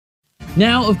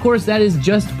Now, of course, that is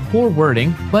just poor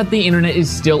wording, but the internet is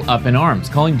still up in arms,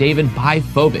 calling David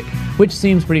biphobic, which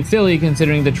seems pretty silly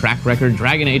considering the track record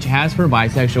Dragon Age has for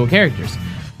bisexual characters.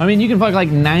 I mean, you can fuck like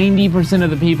 90% of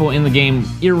the people in the game,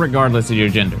 irregardless of your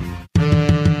gender.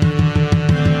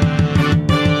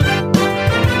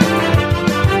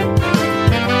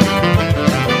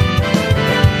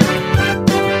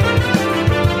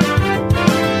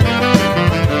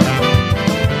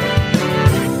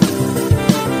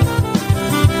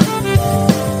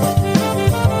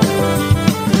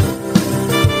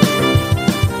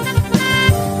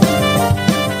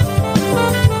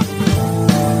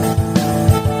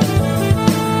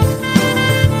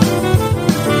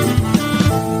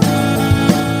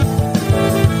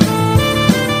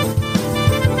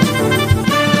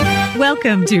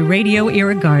 Welcome to Radio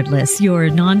Irregardless, your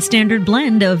non-standard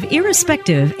blend of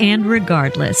irrespective and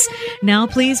regardless. Now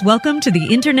please welcome to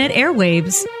the Internet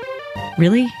Airwaves.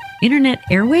 Really? Internet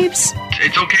Airwaves?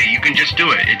 It's okay, you can just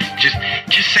do it.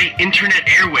 It's just say Internet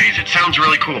Airwaves. It sounds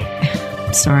really cool.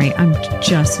 Sorry, I'm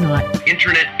just not.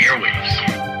 Internet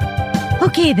Airwaves.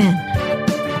 Okay then.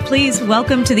 Please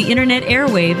welcome to the Internet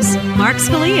Airwaves, Mark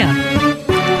Scalia.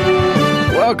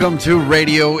 Welcome to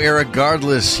Radio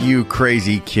Irregardless, you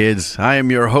crazy kids. I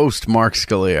am your host, Mark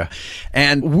Scalia,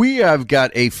 and we have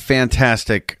got a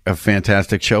fantastic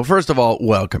show. First of all,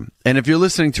 welcome. And if you're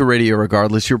listening to Radio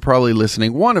Irregardless, you're probably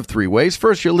listening one of three ways.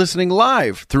 First, you're listening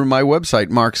live through my website,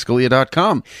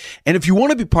 markscalia.com. And if you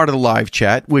want to be part of the live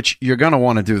chat, which you're going to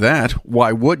want to do that,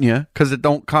 why wouldn't you? Because it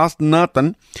don't cost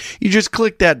nothing. You just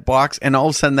click that box, and all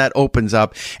of a sudden that opens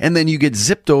up, and then you get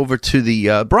zipped over to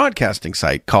the broadcasting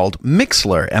site called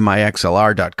Mixlr,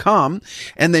 mixlr.com,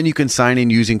 and then you can sign in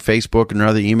using Facebook and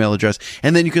another email address,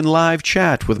 and then you can live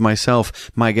chat with myself,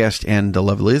 my guest, and the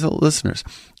lovely listeners.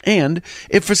 And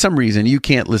if for some reason you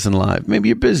can't listen live, maybe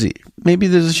you're busy, maybe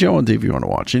there's a show on TV you want to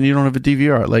watch and you don't have a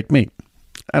DVR like me.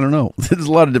 I don't know. There's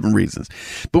a lot of different reasons.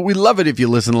 But we love it if you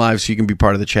listen live so you can be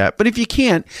part of the chat. But if you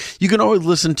can't, you can always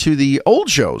listen to the old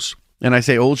shows. And I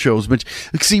say old shows, but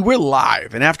see, we're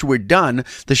live. And after we're done,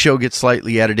 the show gets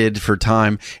slightly edited for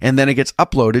time. And then it gets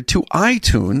uploaded to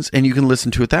iTunes. And you can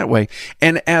listen to it that way.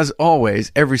 And as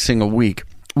always, every single week,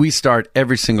 we start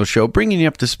every single show bringing you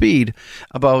up to speed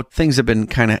about things that have been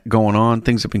kind of going on,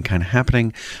 things that have been kind of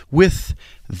happening with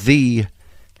the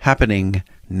Happening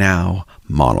Now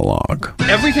monologue.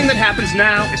 Everything that happens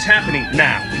now is happening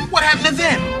now. What happened to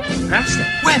then? Past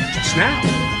then. When? Just now.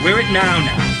 We're at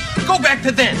now. Go back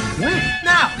to then. When?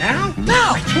 Now. Now?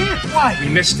 Now. I can't. Why? We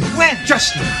missed it. When?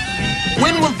 Just now.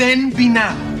 When will then be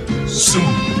now? Soon.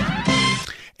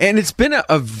 And it's been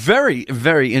a very,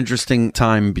 very interesting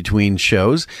time between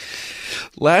shows.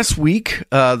 Last week,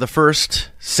 the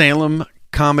first Salem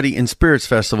Comedy and Spirits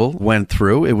Festival went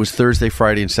through. It was Thursday,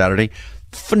 Friday, and Saturday.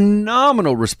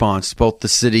 Phenomenal response, both the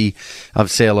city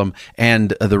of Salem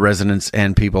and the residents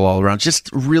and people all around.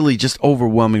 Just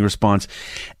overwhelming response.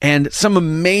 And some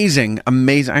amazing,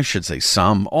 I should say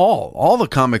all the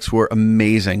comics were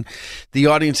amazing. The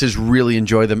audiences really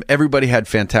enjoyed them. Everybody had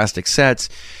fantastic sets.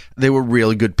 They were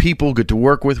really good people, good to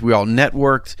work with. We all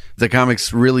networked. The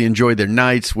comics really enjoyed their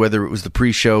nights, whether it was the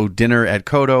pre-show dinner at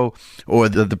Kodo or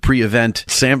the pre-event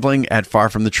sampling at Far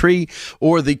From the Tree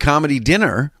or the comedy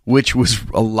dinner, which was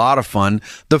a lot of fun.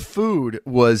 The food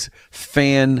was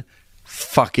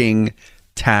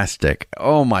fan-fucking-tastic.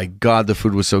 Oh my God, the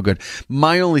food was so good.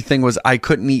 My only thing was I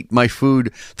couldn't eat my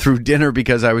food through dinner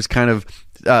because I was kind of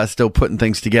still putting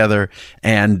things together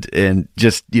and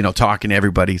just, talking to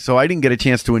everybody. So I didn't get a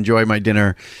chance to enjoy my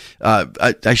dinner.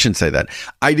 I shouldn't say that.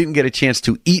 I didn't get a chance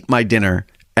to eat my dinner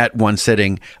at one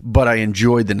sitting, but I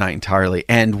enjoyed the night entirely.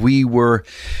 And we were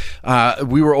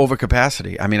over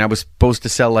capacity. I mean, I was supposed to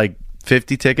sell like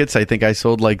 50 tickets. I think I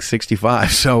sold like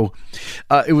 65. So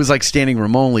it was like standing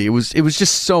room only. It was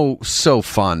just so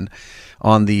fun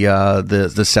on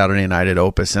the Saturday night at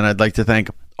Opus. And I'd like to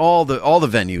thank all the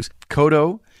venues,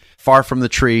 Kodo, Far From the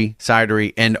Tree,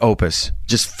 Cidery, and Opus.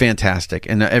 Just fantastic.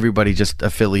 And everybody just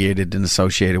affiliated and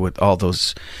associated with all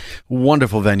those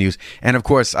wonderful venues. And of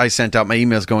course, I sent out my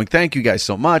emails going, thank you guys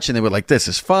so much. And they were like, this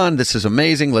is fun. This is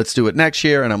amazing. Let's do it next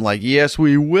year. And I'm like, yes,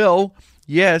 we will.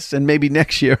 Yes. And maybe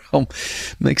next year I'll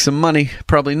make some money.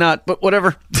 Probably not, but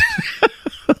whatever.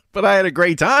 But I had a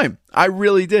great time. I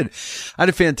really did. I had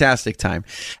a fantastic time.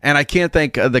 And I can't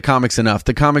thank the comics enough.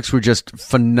 The comics were just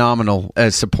phenomenal,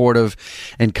 as supportive,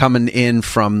 and coming in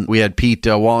from, we had Pete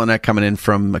Wallenek coming in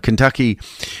from Kentucky.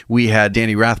 We had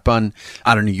Danny Rathbun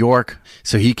out of New York.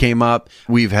 So he came up.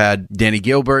 We've had Danny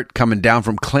Gilbert coming down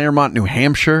from Claremont, New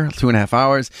Hampshire, 2.5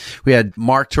 hours. We had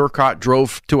Mark Turcott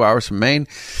drove 2 hours from Maine.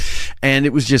 And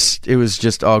it was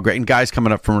just all great. And guys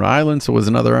coming up from Rhode Island. So it was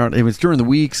it was during the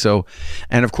week. So,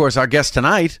 and of course, our guest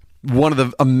tonight, one of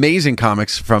the amazing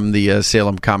comics from the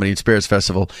Salem Comedy and Spirits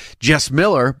Festival, Jess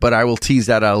Miller, but I will tease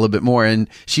that out a little bit more, and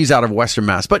she's out of Western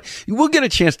Mass. But we'll get a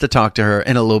chance to talk to her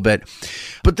in a little bit.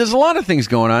 But there's a lot of things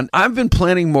going on. I've been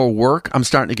planning more work. I'm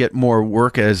starting to get more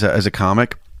work as a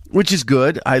comic, which is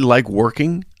good. I like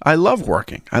working. I love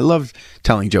working. I love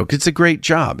telling jokes. It's a great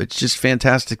job. It's just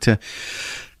fantastic to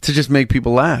just make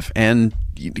people laugh and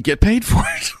get paid for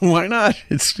it. Why not?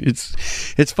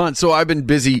 It's fun. So I've been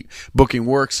busy booking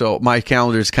work, so my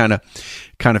calendar is kind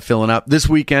of filling up. This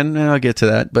weekend, I'll get to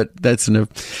that, but that's enough.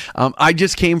 I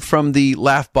just came from the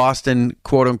Laugh Boston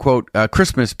quote unquote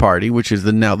Christmas party, which is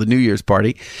now the New Year's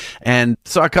party, and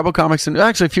saw a couple comics, and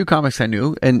actually a few comics I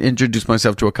knew, and introduced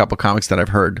myself to a couple comics that I've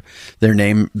heard their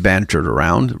name bantered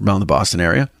around the Boston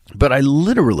area. But I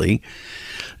literally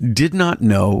did not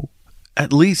know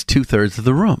at least 2/3 of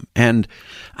the room. And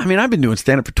I mean, I've been doing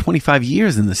stand-up for 25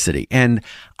 years in the city, and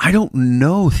I don't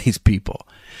know these people.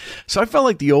 So I felt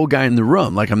like the old guy in the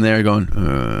room. Like I'm there going,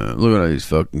 look at all these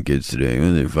fucking kids today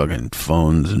with their fucking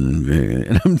phones.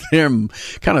 And I'm there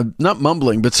kind of not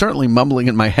mumbling, but certainly mumbling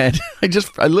in my head.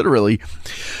 I literally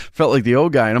felt like the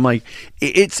old guy. And I'm like,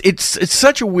 it's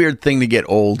such a weird thing to get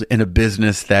old in a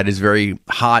business that is very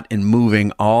hot and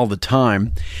moving all the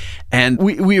time. And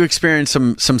we experienced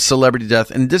some celebrity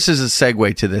death. And this is a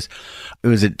segue to this.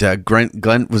 Was it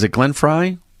Glenn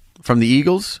Fry from the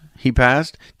Eagles? He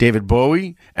passed. David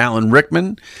Bowie, Alan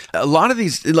Rickman. A lot of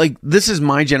these, like, this is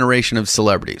my generation of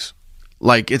celebrities.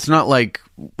 Like, it's not like,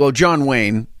 well, John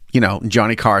Wayne,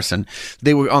 Johnny Carson,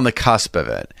 they were on the cusp of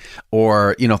it,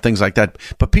 or, things like that.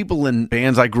 But people in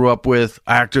bands I grew up with,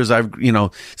 actors I've,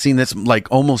 seen this,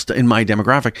 like, almost in my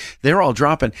demographic, they're all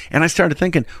dropping. And I started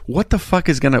thinking, what the fuck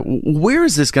where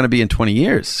is this going to be in 20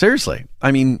 years? Seriously.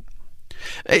 I mean,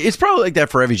 it's probably like that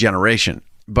for every generation.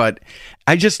 But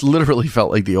I just literally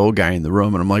felt like the old guy in the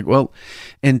room. And I'm like, well,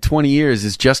 in 20 years,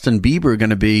 is Justin Bieber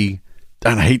going to be,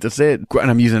 and I hate to say it, and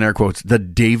I'm using air quotes, the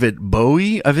David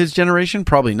Bowie of his generation?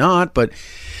 Probably not. But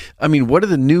I mean, what do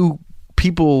the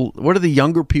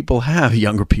younger people have?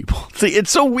 Younger people. See,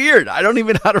 it's so weird. I don't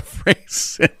even know how to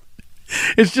phrase it.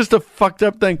 It's just a fucked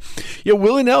up thing. Yeah,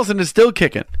 Willie Nelson is still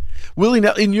kicking. Willie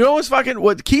Nelson, and you know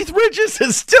what? Keith Richards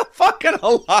is still fucking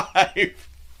alive.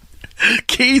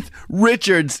 Keith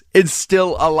Richards is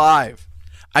still alive.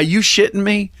 Are you shitting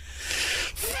me?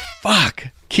 Fuck.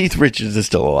 Keith Richards is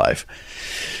still alive.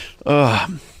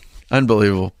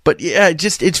 Unbelievable. But yeah,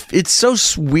 it's so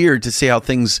weird to see how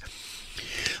things,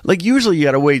 like, usually you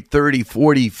got to wait 30,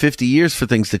 40, 50 years for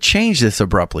things to change this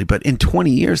abruptly. But in 20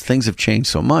 years, things have changed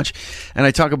so much. And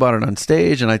I talk about it on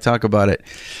stage, and I talk about it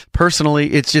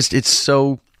personally. It's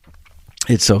so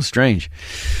strange.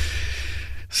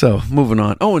 So, moving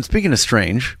on. Oh, and speaking of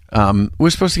strange, we're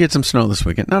supposed to get some snow this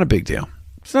weekend. Not a big deal.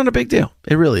 It's not a big deal.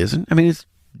 It really isn't. I mean, it's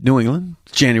New England.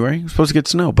 It's January. We're supposed to get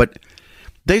snow. But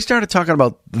they started talking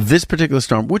about this particular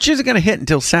storm, which isn't going to hit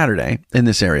until Saturday in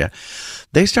this area.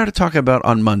 They started talking about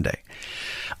on Monday.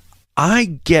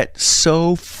 I get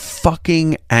so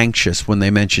fucking anxious when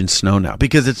they mention snow now,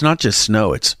 because it's not just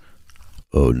snow. It's,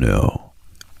 oh no,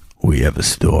 we have a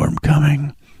storm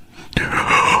coming.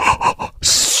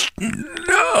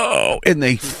 No, and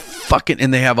they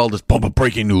have all this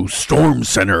breaking news, storm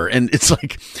center, and it's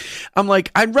like, I'm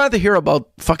like, I'd rather hear about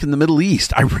fucking the Middle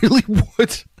East. I really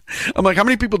would. I'm like, how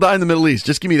many people die in the Middle East?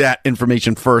 Just give me that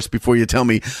information first before you tell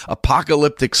me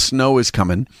apocalyptic snow is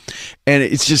coming. And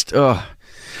it's just,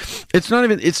 it's not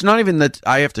even that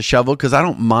I have to shovel, because I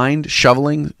don't mind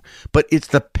shoveling, but it's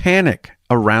the panic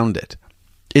around it.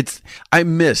 I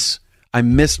miss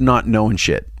not knowing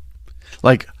shit.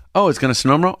 Like, oh, it's going to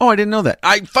snow tomorrow? Oh, I didn't know that.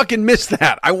 I fucking miss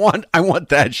that. I want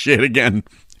that shit again.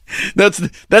 That's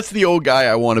the old guy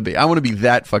I want to be. I want to be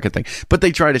that fucking thing. But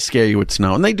they try to scare you with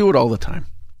snow, and they do it all the time.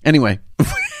 Anyway,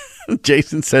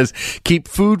 Jason says, keep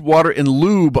food, water, and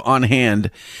lube on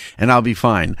hand, and I'll be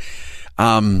fine.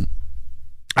 I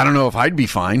don't know if I'd be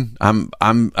fine.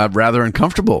 I'm rather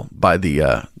uncomfortable by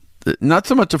the not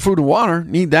so much the food and water.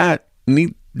 Need that.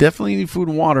 Definitely need food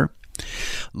and water.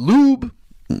 Lube,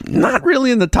 not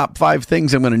really in the top 5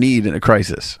 things I'm going to need in a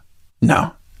crisis.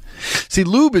 No. See,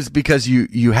 lube is because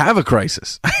you have a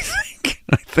crisis. I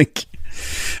think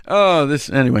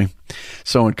Anyway,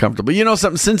 so uncomfortable. You know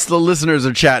something? Since the listeners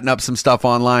are chatting up some stuff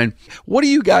online, what do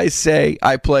you guys say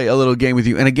I play a little game with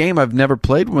you? And a game I've never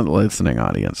played with the listening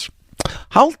audience.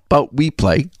 How about we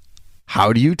play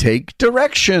How Do You Take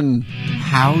Direction?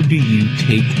 How do you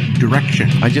take direction?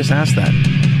 I just asked that.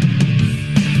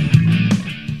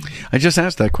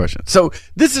 Question. So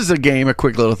this is a game, a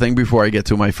quick little thing before I get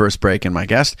to my first break and my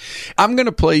guest. I'm going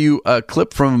to play you a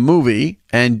clip from a movie,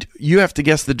 and you have to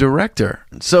guess the director.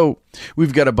 So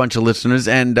we've got a bunch of listeners,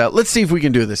 and let's see if we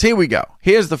can do this. Here we go.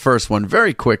 Here's the first one.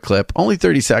 Very quick clip, only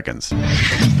 30 seconds.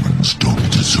 Humans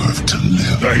don't deserve to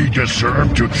live. They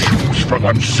deserve to choose for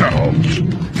themselves.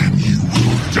 And you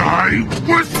will Die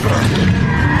with them.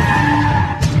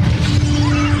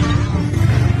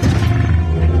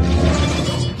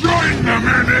 Join them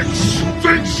in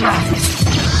extinction.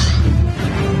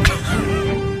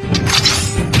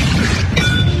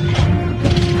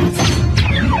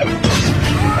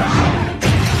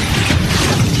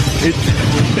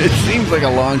 It seems like a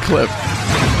long clip.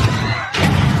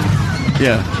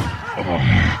 Yeah.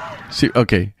 See,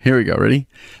 okay, here we go. Ready?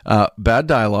 Bad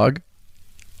dialogue.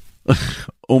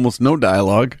 Almost no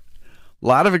dialogue. A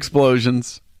lot of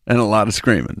explosions and a lot of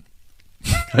screaming.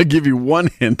 I give you one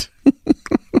hint.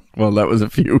 Well, that was a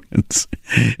few hints.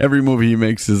 Every movie he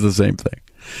makes is the same thing.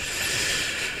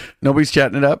 Nobody's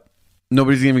chatting it up.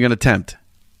 Nobody's even going to tempt.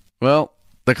 Well,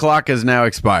 the clock has now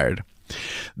expired.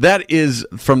 That is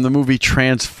from the movie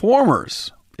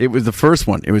Transformers. It was the first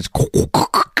one. It was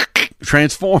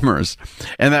Transformers.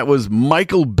 And that was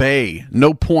Michael Bay.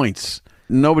 No points.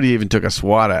 Nobody even took a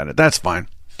swat at it. That's fine.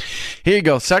 Here you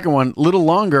go. Second one. Little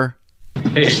longer.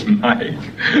 Hey, Mike.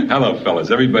 Hello,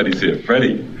 fellas. Everybody's here.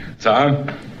 Freddie, Tom.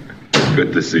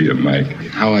 Good to see you, Mike.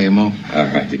 How are you, Mo? All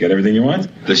right. You got everything you want?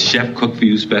 The chef cooked for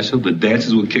you special. The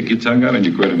dancers will kick your tongue out, and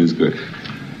your credit is good.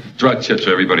 Draw chips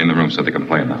for everybody in the room so they can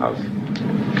play in the house.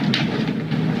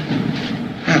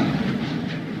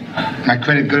 My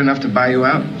credit good enough to buy you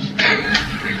out?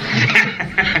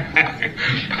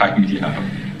 Buy me out.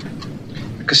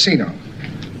 The casino.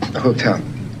 The hotel.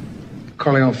 The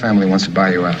Corleone family wants to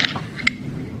buy you out.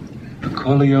 The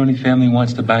Corleone family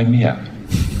wants to buy me out.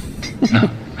 No,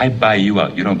 I buy you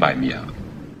out. You don't buy me out.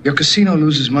 Your casino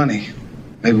loses money.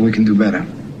 Maybe we can do better.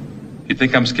 You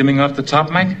think I'm skimming off the top,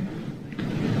 Mike?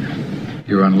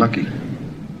 You're unlucky.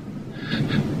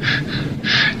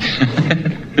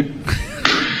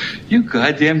 You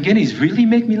goddamn guineas really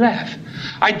make me laugh.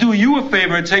 I do you a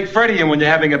favor and take Freddie in when you're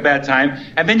having a bad time,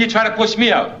 and then you try to push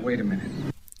me out. Wait a minute.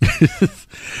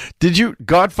 Did you...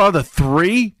 Godfather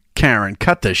 3? Karen,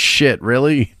 cut the shit,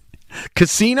 really?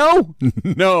 Casino?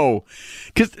 No.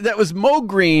 Because that was Mo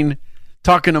Green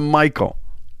talking to Michael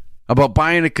about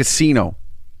buying a casino.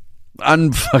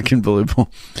 Unfucking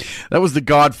believable. That was The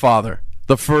Godfather,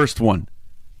 the first one.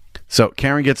 So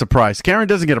Karen gets a prize. Karen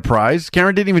doesn't get a prize.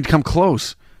 Karen didn't even come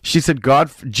close. She said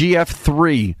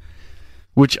GF3,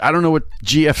 which I don't know what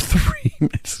GF3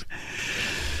 means.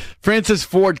 Francis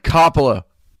Ford Coppola.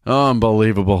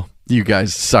 Unbelievable. You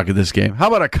guys suck at this game. How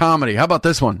about a comedy? How about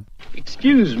this one?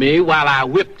 Excuse me while I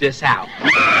whip this out.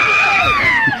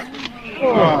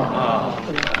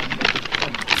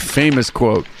 Famous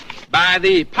quote. By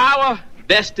the power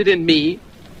vested in me,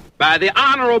 by the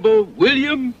Honorable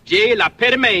William J.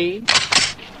 LaPetitmain,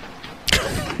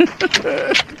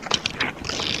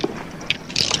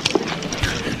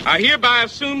 I hereby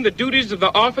assume the duties of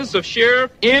the office of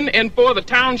sheriff in and for the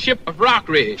township of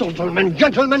Rockridge.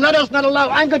 Gentlemen, let us not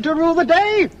allow anger to rule the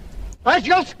day. As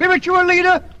your spiritual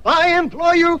leader, I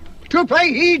implore you to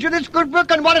pay heed to this good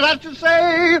book and what it has to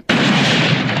say.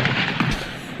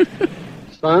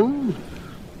 Son,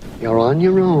 you're on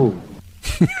your own.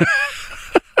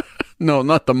 No,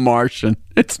 not the Martian.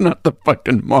 It's not the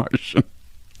fucking Martian.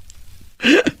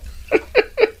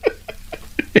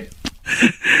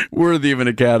 Worthy of an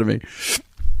Academy.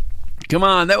 Come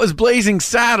on, that was Blazing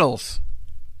Saddles.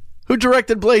 Who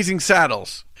directed Blazing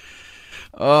Saddles?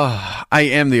 Oh, I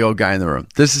am the old guy in the room.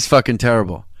 This is fucking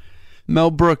terrible.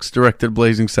 Mel Brooks directed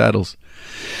Blazing Saddles.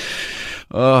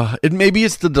 Maybe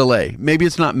it's the delay. Maybe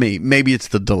it's not me. Maybe it's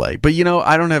the delay. But you know,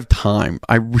 I don't have time.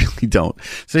 I really don't.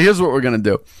 So here's what we're gonna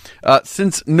do.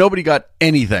 Since nobody got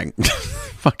anything,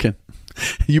 fucking,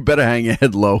 you better hang your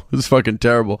head low. It's fucking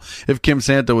terrible. If Kim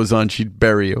Santa was on, she'd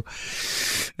bury you.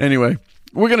 Anyway,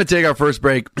 we're going to take our first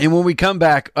break. And when we come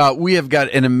back, we have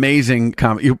got an amazing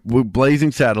comedy.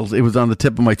 Blazing Saddles. It was on the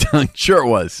tip of my tongue. Sure it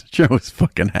was. Sure it was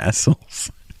fucking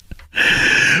hassles.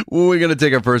 We're going to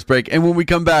take our first break. And when we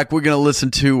come back, we're going to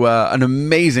listen to an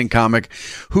amazing comic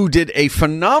who did a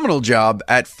phenomenal job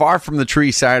at Far From the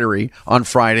Tree Cidery on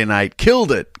Friday night.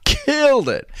 Killed it. killed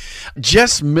it.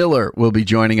 Jess Miller will be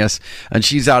joining us, and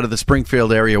she's out of the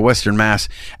Springfield area, Western Mass,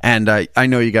 and I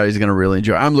know you guys are going to really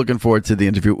enjoy it. I'm looking forward to the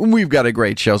interview. We've got a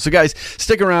great show. So, guys,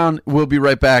 stick around. We'll be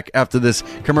right back after this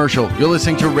commercial. You're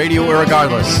listening to Radio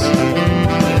Irregardless.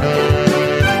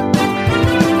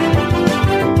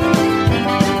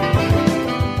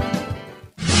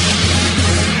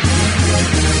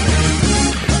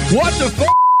 What the f***?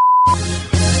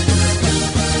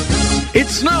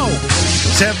 It's snow,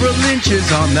 several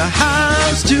inches on the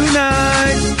house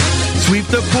tonight. Sweep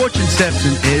the porch and steps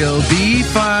and it'll be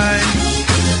fine.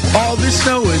 All this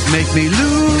snow is make me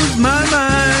lose my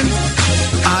mind.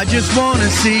 I just wanna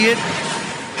see it.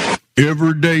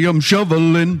 Every day I'm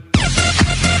shoveling.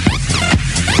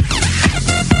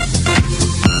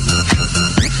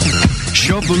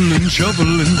 Shoveling.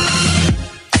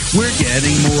 We're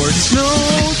getting more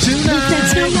snow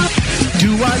tonight.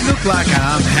 Do I look like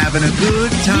I'm having a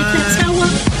good time?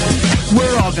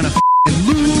 We're all gonna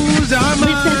lose our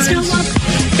minds.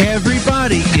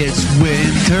 Everybody, it's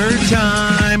winter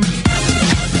time.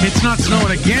 It's not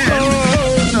snowing again.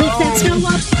 Oh, no. F***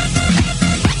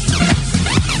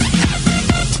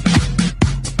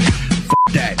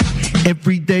 that.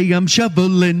 Every day I'm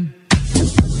shoveling.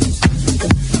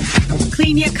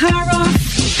 Clean your car off.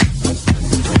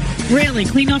 Really,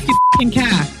 clean off your f***ing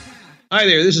car. Hi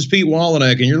there, this is Pete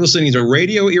Wallach, and you're listening to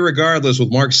Radio Irregardless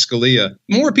with Mark Scalia.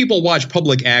 More people watch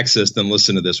public access than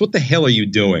listen to this. What the hell are you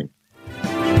doing?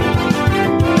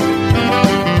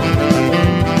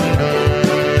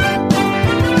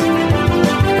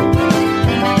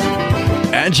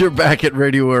 And you're back at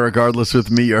Radio Irregardless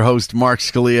with me, your host, Mark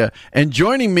Scalia. And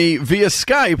joining me via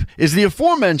Skype is the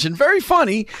aforementioned, very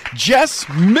funny, Jess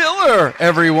Miller,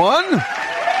 everyone.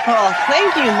 Oh,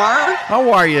 thank you, Mark. How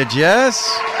are you,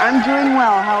 Jess? I'm doing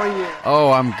well. How are you?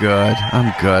 Oh, I'm good.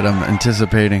 I'm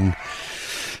anticipating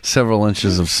several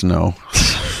inches of snow.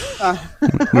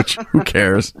 Which, who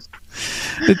cares?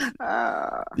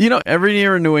 Every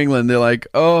year in New England, they're like,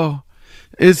 oh,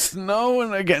 it's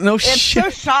snowing again. No shit. It's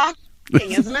so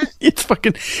shocking, isn't it? It's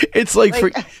like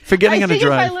forgetting how to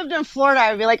drive. If I lived in Florida,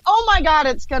 I'd be like, oh my God,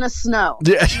 it's going to snow.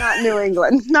 Yeah. Not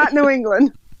New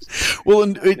England.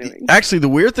 Well, actually, the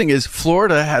weird thing is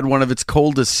Florida had one of its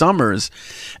coldest summers,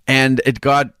 and it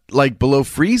got like below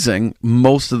freezing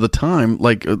most of the time.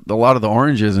 Like a lot of the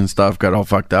oranges and stuff got all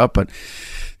fucked up, but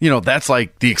that's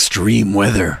like the extreme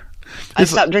weather. I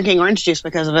stopped drinking orange juice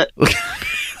because of it.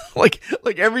 Like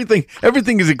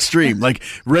everything is extreme. Like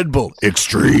Red Bull,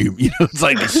 extreme. It's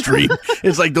like extreme.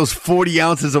 It's like those 40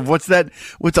 ounces of what's that?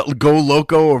 Go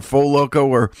Loco or Full Loco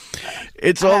or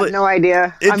it's all. I have no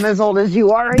idea. I'm as old as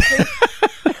you are, I think.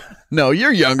 No,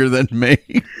 you're younger than me.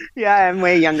 Yeah, I'm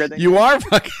way younger than you. You are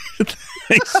fucking.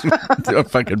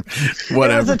 Fucking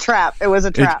whatever. It was a trap. It's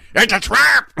a trap.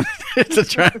 It's a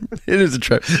trap. It is a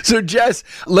trap. So, Jess,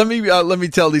 let me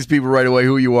tell these people right away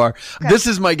who you are. Okay. This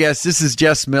is my guest. This is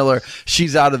Jess Miller.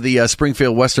 She's out of the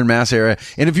Springfield, Western Mass area.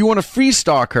 And if you want to free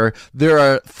stalk her, there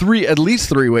are at least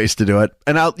three ways to do it.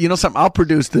 And I'll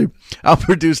produce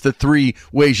the 3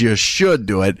 ways you should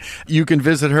do it. You can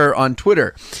visit her on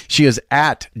Twitter. She is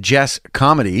at Jess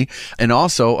Comedy, and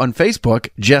also on Facebook,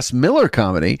 Jess Miller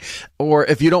Comedy. Or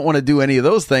if you don't want to do any of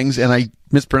those things and I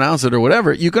mispronounce it or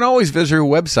whatever, you can always visit her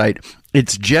website.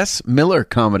 It's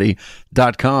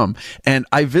jessmillercomedy.com. And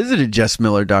I visited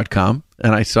jessmiller.com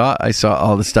and I saw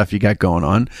all the stuff you got going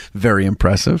on. Very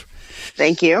impressive.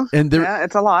 Thank you. And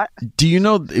it's a lot. Do you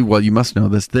know, well, you must know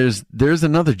this. There's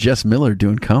another Jess Miller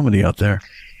doing comedy out there.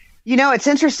 It's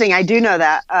interesting. I do know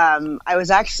that. I was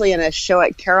actually in a show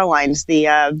at Caroline's, the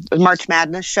March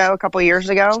Madness show a couple years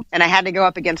ago, and I had to go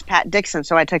up against Pat Dixon,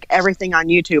 so I took everything on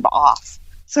YouTube off.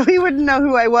 So he wouldn't know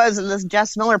who I was, and this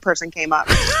Jess Miller person came up,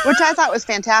 which I thought was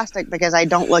fantastic because I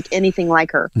don't look anything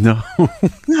like her. No.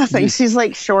 Nothing. She's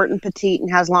like short and petite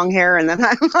and has long hair, and then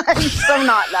I'm like, so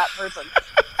not that person.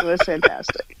 It was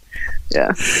fantastic.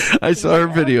 Yeah. I saw her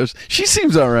videos. She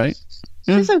seems all right.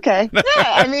 She's okay. Yeah,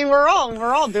 I mean, we're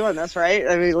all doing this, right?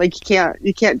 I mean, like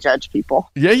you can't judge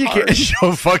people. Yeah, you can.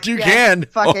 Oh, fuck, you can.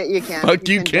 Fuck it, you can. Fuck,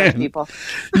 you can. People.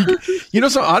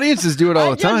 Some audiences do it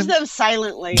all the time. I judge them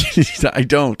silently. I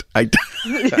don't.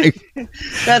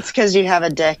 That's because you have a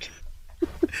dick.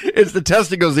 It's the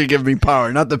testicles that give me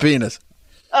power, not the penis.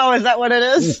 Oh, is that what it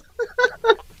is?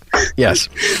 Yes.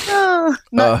 Oh,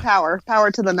 nut power. Power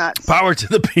to the nuts. Power to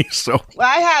the penis. So. Well,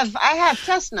 I have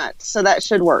chestnuts, so that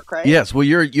should work, right? Yes. Well,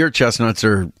 your chestnuts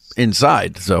are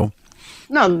inside, so.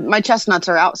 No, my chestnuts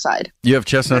are outside. You have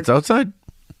chestnuts outside?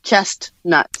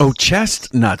 Chestnuts. Oh,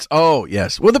 chestnuts. Oh,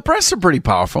 yes. Well, the breasts are pretty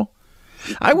powerful.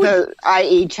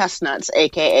 i.e. chestnuts,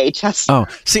 aka chestnuts.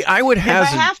 Oh, see, I would If I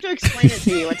have to explain it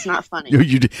to you, it's not funny.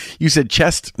 You said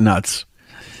chestnuts.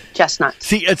 Chestnuts.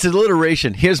 See, it's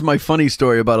alliteration. Here's my funny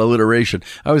story about alliteration.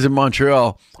 I was in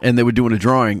Montreal, and they were doing a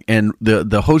drawing, and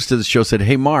the host of the show said,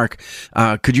 "Hey, Mark,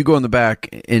 could you go in the back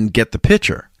and get the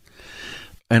picture?"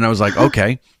 And I was like,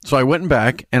 "Okay." So I went in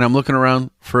back, and I'm looking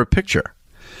around for a picture,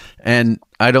 and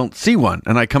I don't see one.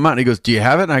 And I come out, and he goes, "Do you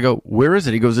have it?" And I go, "Where is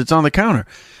it?" He goes, "It's on the counter."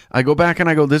 I go back, and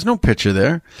I go, "There's no picture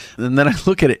there." And then I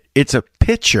look at it. It's a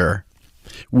picture.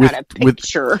 Not a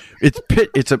picture.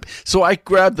 So I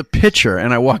grab the picture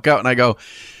and I walk out and I go,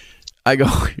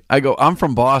 "I'm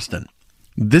from Boston.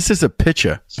 This is a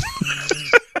picture."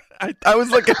 I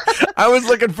was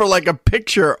looking for like a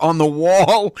picture on the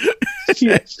wall.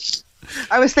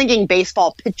 I was thinking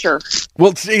baseball pitcher.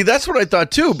 Well, see, that's what I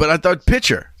thought too, but I thought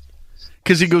pitcher.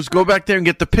 Because he goes, "Go back there and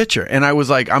get the picture." And I was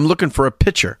like, "I'm looking for a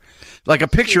picture." Like a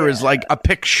picture is like a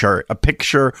picture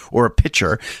or a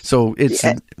picture. So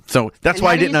so that's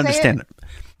why I didn't understand it.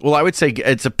 Well, I would say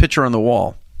it's a picture on the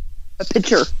wall. A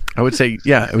picture. I would say,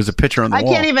 yeah, it was a picture on the wall.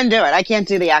 I can't even do it. I can't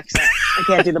do the accent. I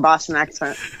can't do the Boston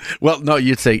accent. Well, no,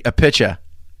 you'd say a picture.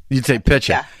 You'd say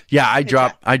picture. Yeah, I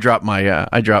dropped my. Drop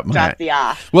the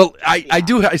ah. Well,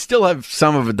 I still have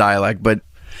some of a dialect, but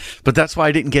that's why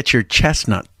I didn't get your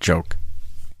chestnut joke.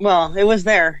 Well, it was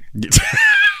there.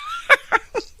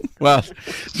 Well,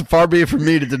 it's far be it from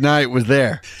me to deny it was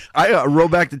there. I roll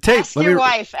back the tape. Ask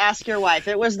your wife.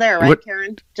 It was there, right, What?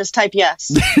 Karen? Just type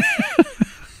yes.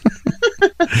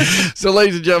 So,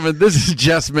 ladies and gentlemen, this is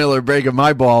Jess Miller breaking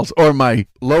my balls or my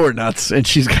lower nuts, and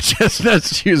she's got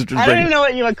chestnuts. She was just I don't even know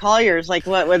what you would call yours. Like,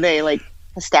 what were they? Like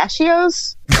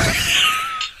pistachios?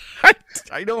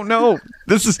 I don't know.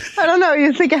 I don't know.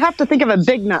 You have to think of a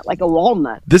big nut, like a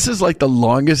walnut. This is like the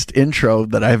longest intro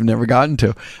that I've never gotten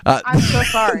to. I'm so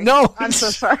sorry. No. I'm so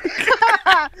sorry.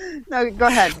 No, go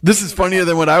ahead. This is funnier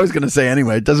than what I was going to say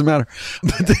anyway. It doesn't matter.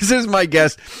 But this is my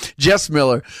guest, Jess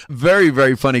Miller. Very,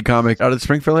 very funny comic out of the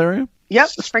Springfield area. Yep,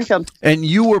 Springfield. And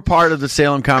you were part of the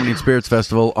Salem Comedy and Spirits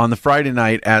Festival on the Friday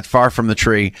night at Far From the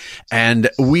Tree. And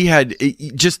we had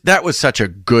that was such a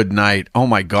good night. Oh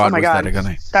my God, that a good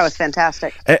night. That was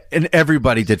fantastic. And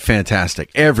everybody did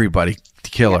fantastic. Everybody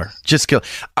killer. Just kill.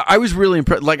 I was really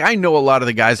impressed. Like, I know a lot of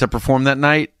the guys that performed that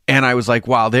night, and I was like,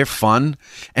 wow, they're fun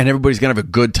and everybody's gonna have a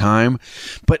good time.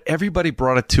 But everybody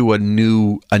brought it to a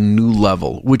new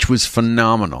level, which was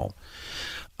phenomenal.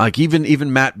 Like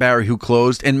even Matt Barry, who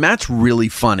closed, and Matt's really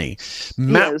funny.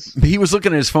 Matt, he was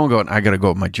looking at his phone going, "I got to go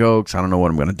with my jokes. I don't know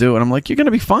what I'm going to do." And I'm like, "You're going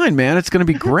to be fine, man. It's going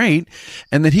to be great."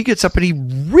 And then he gets up and he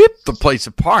ripped the place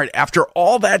apart after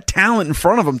all that talent in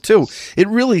front of him too. It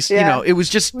really, it was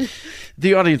just,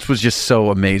 the audience was just so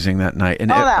amazing that night.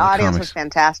 And that audience was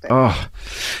fantastic. Oh,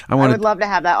 I would love to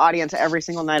have that audience every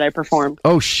single night I performed.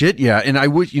 Oh shit, yeah. And I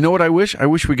wish, you know what I wish? I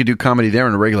wish we could do comedy there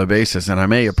on a regular basis. And I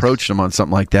may approach them on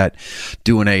something like that,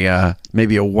 doing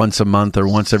maybe a once a month or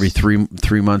once every three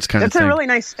months kind of thing. It's a really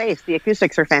nice space. The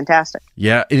acoustics are fantastic.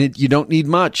 Yeah, and you don't need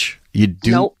much. You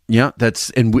do. Nope. Yeah,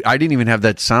 I didn't even have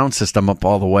that sound system up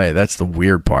all the way. That's the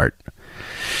weird part.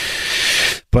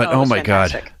 But oh my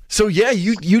fantastic. God. So yeah,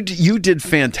 you did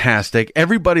fantastic.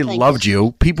 Everybody loved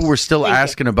you. People were still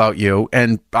asking about you,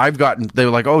 and they were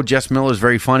like, "Oh, Jess Miller is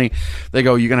very funny." They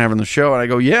go, "You're gonna have her on the show?" And I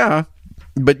go, "Yeah."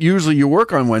 But usually you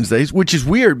work on Wednesdays, which is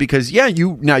weird because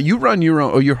you run your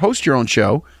own, or you host your own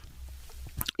show.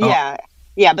 Yeah,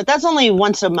 yeah, but that's only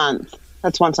once a month.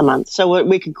 That's once a month, so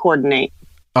we could coordinate.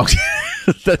 Okay,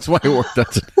 that's why it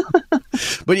worked.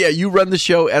 But yeah, you run the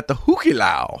show at the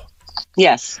Hukilau.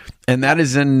 Yes, and that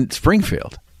is in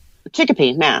Springfield,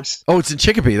 Chicopee, Mass. Oh, it's in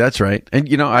Chicopee. That's right.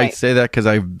 And right. I say that because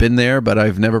I've been there, but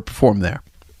I've never performed there.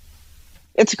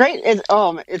 It's great.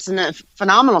 It's a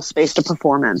phenomenal space to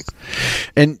perform in.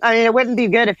 And I mean, it wouldn't be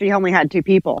good if you only had two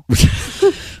people.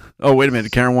 Oh, wait a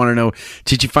minute. Karen wanted to know,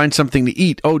 did you find something to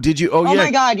eat? Oh, did you? Oh, yeah. Oh,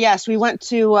 my God, yes. We went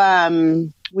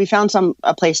to, we found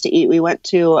a place to eat. We went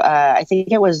to, I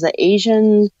think it was the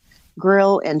Asian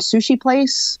Grill and Sushi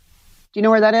Place. Do you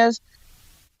know where that is?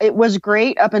 It was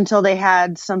great up until they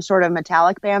had some sort of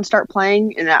metallic band start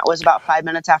playing, and that was about 5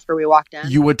 minutes after we walked in.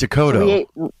 You went to Kodo. So we ate,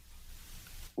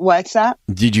 what's that?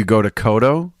 Did you go to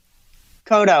Kodo?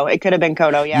 Kodo. It could have been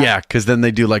Kodo, yeah. Yeah, because then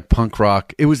they do like punk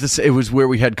rock. It was where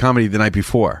we had comedy the night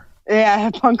before.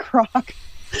 Yeah, punk rock.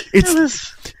 It's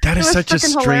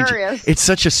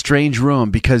such a strange room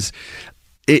because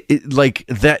it like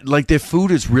that, like their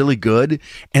food is really good,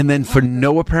 and then for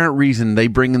no apparent reason they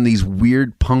bring in these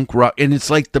weird punk rock, and it's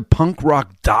like the punk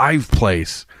rock dive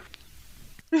place.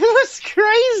 It was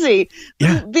crazy.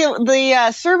 Yeah.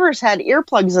 The servers had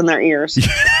earplugs in their ears.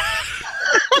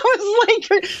 I was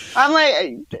I'm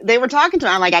like, they were talking to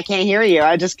me. I'm like, I can't hear you.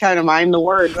 I just kind of mime the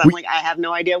words. I'm like, I have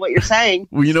no idea what you're saying.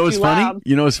 Well, you know what's funny? Loud.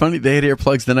 You know what's funny? They had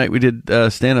earplugs the night we did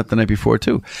stand up the night before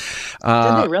too.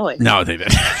 Did they really? No, they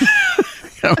didn't.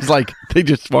 I was like, they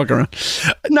just walk around.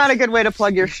 Not a good way to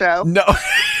plug your show. No,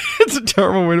 it's a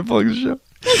terrible way to plug the show.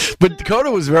 But Dakota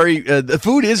was very. The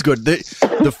food is good.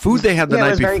 The food they had the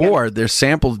night before, their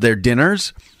samples, their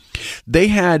dinners. They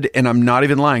had, and I'm not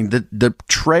even lying, the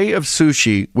tray of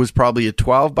sushi was probably a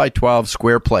 12 by 12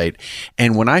 square plate.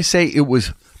 And when I say it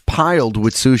was piled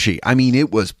with sushi, I mean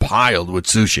it was piled with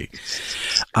sushi.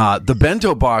 The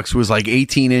bento box was like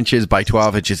 18 inches by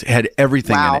 12 inches. It had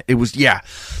everything in it. It was,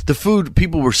 the food,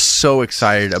 people were so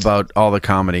excited about all the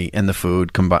comedy and the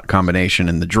food combination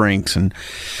and the drinks, and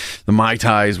the Mai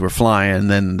Tais were flying.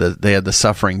 Then they had the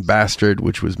Suffering Bastard,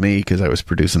 which was me because I was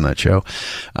producing that show.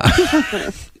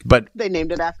 But they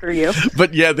named it after you.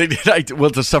 But yeah, they did.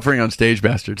 It's a Suffering on Stage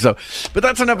Bastard. So, but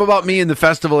that's enough about me and the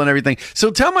festival and everything.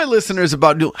 So tell my listeners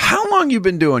about how long you've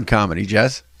been doing comedy,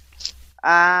 Jess.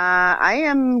 I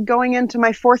am going into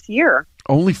my 4th year.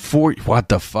 Only 4? What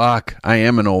the fuck? I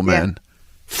am an old man.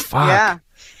 Fuck. Yeah,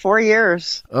 4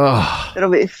 years. Ugh. It'll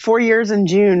be 4 years in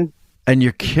June. And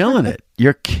you're killing it.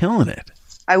 You're killing it.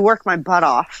 I work my butt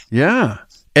off. Yeah.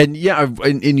 And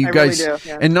and you guys, really do,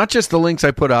 yeah. And not just the links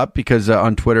I put up because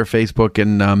on Twitter, Facebook,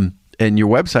 and your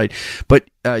website, but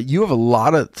you have a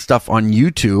lot of stuff on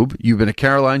YouTube. You've been to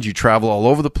Caroline's. You travel all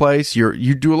over the place.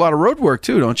 You do a lot of road work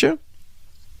too, don't you?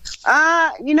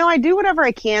 I do whatever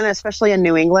I can, especially in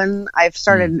New England. I've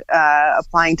started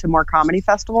applying to more comedy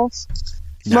festivals.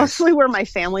 Nice. Mostly where my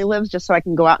family lives, just so I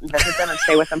can go out and visit them and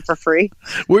stay with them for free.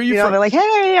 Where are you from? They're like,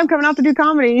 hey, I'm coming out to do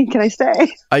comedy. Can I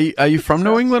stay? Are you from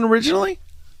New England originally?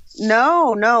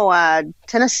 No.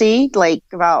 Tennessee, like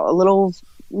about a little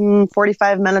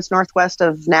 45 minutes northwest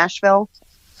of Nashville.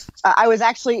 I was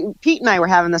actually, Pete and I were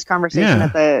having this conversation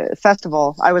at the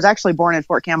festival. I was actually born in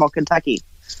Fort Campbell, Kentucky.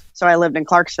 So I lived in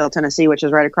Clarksville, Tennessee, which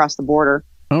is right across the border.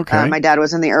 Okay. My dad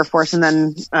was in the Air Force, and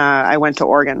then I went to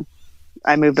Oregon.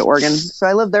 I moved to Oregon. So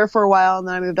I lived there for a while, and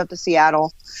then I moved up to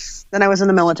Seattle. Then I was in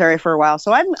the military for a while.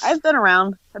 So I've been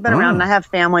around. And I have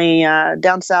family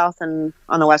down south and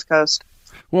on the West Coast.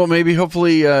 Well, maybe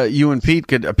hopefully you and Pete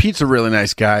could. Pete's a really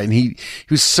nice guy, and he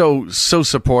was so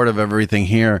supportive of everything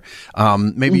here.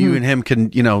 Maybe you and him can,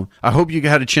 I hope you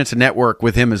had a chance to network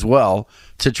with him as well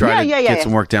to try to get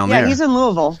some work down there. Yeah, he's in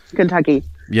Louisville, Kentucky.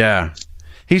 Yeah,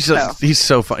 he's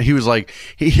so fun. He was like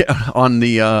on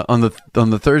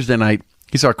the Thursday night.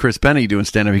 He saw Chris Penny doing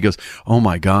stand up. He goes, "Oh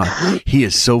my God, he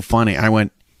is so funny." I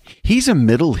went, "He's a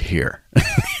middle here."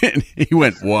 And he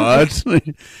went, "What?"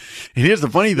 And here's the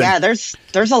funny thing. Yeah, there's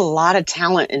a lot of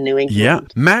talent in New England. Yeah.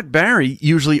 Matt Barry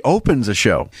usually opens a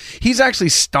show. He's actually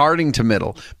starting to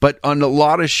middle, but on a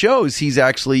lot of shows, he's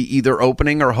actually either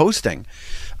opening or hosting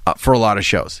for a lot of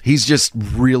shows. He's just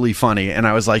really funny. And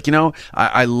I was like,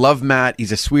 I love Matt.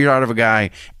 He's a sweetheart of a guy,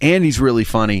 and he's really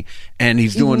funny. And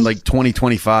he's doing like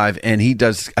 20-25, and he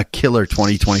does a killer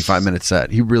 20-25 minute set.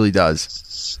 He really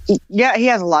does. Yeah, he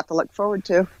has a lot to look forward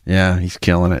to. Yeah, he's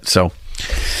killing it. So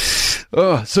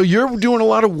you're doing a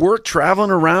lot of work, traveling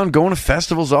around, going to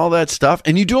festivals, all that stuff,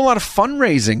 and you do a lot of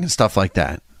fundraising and stuff like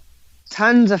that.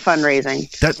 Tons of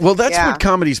fundraising. That's what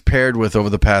comedy's paired with over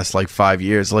the past 5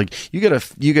 years. Like you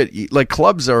get like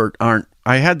clubs aren't.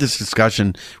 I had this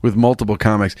discussion with multiple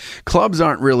comics. Clubs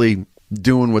aren't really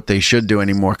doing what they should do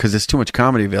anymore because there's too much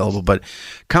comedy available. But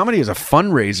comedy as a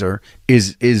fundraiser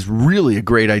is really a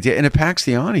great idea, and it packs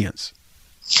the audience.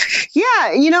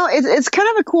 Yeah, it's kind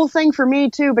of a cool thing for me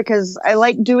too, because I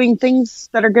like doing things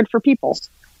that are good for people.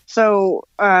 So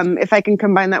if I can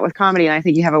combine that with comedy, I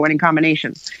think you have a winning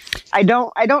combination. I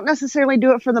don't necessarily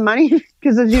do it for the money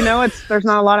because, as you know, there's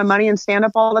not a lot of money in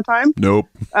stand-up all the time. Nope.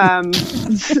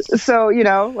 So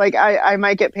I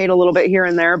might get paid a little bit here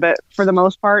and there, but for the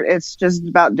most part, it's just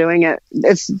about doing it.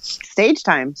 It's stage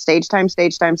time.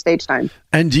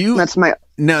 And that's my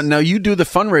now you do the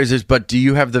fundraisers, but do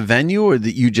you have the venue, or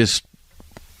that you just?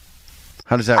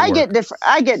 How does that work?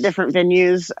 I get different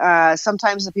venues.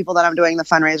 Sometimes the people that I'm doing the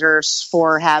fundraisers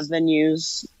for have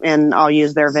venues, and I'll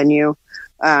use their venue.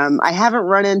 I haven't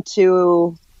run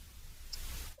into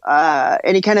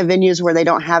any kind of venues where they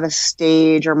don't have a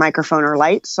stage or microphone or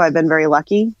lights, so I've been very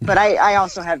lucky. But I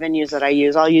also have venues that I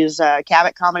use. I'll use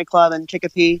Cabot Comedy Club in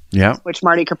Chicopee, which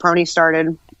Marty Caproni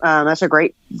started. That's a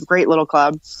great little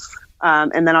club.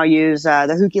 And then I'll use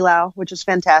the Hookie Lao, which is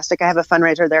fantastic. I have a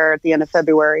fundraiser there at the end of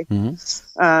February.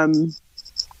 Mm-hmm.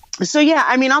 So yeah,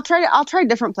 I mean, I'll try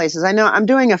different places. I know I'm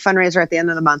doing a fundraiser at the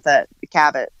end of the month at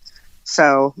Cabot,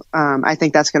 so I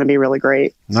think that's going to be really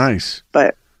great. Nice.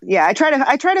 But Yeah, I try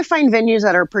to find venues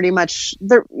that are pretty much,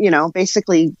 they're,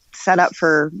 basically set up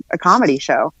for a comedy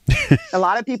show. A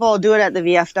lot of people do it at the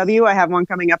VFW. I have one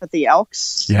coming up at the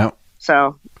Elks. Yeah.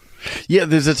 So. Yeah,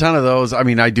 there's a ton of those. I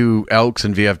mean, I do Elks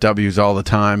and VFWs all the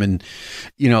time, and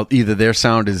either their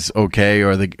sound is okay,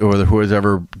 or whoever's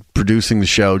ever producing the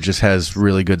show just has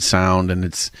really good sound, and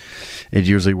it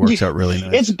usually works out really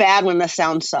nice. It's bad when the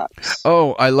sound sucks.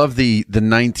 Oh, I love the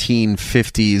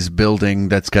 1950s building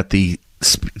that's got the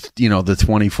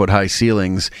 20-foot high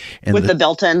ceilings and with the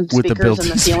built-in speakers in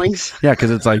the ceilings. Yeah,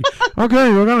 because it's like,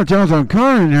 okay, we're gonna tell some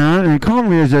comedy now, and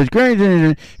comedy is as great.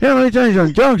 Yeah, let me tell you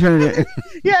some jokes.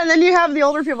 Yeah, and then you have the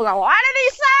older people go, "What did he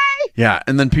say?" Yeah,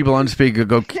 and then people on speaker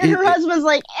go. And her husband's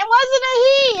like, "It wasn't a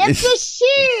he, it's a she."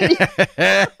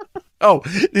 Oh,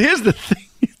 here's the thing.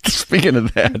 Speaking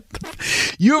of that,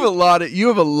 you have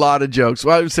a lot of jokes.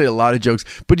 Well, I would say a lot of jokes,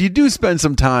 but you do spend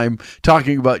some time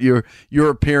talking about your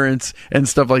appearance and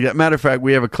stuff like that. Matter of fact,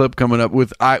 we have a clip coming up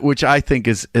which I think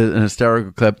is an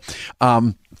hysterical clip.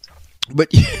 But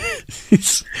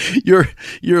it's your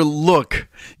look,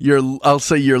 I'll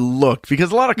say your look,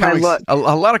 because a lot of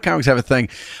comics have a thing.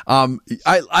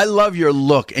 I love your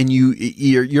look, and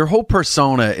your whole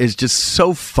persona is just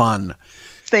so fun.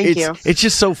 Thank you. It's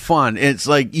just so fun. It's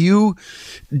like you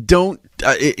don't.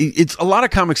 It's a lot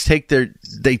of comics take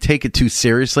it too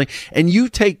seriously, and you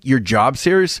take your job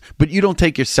serious, but you don't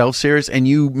take yourself serious, and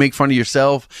you make fun of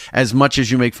yourself as much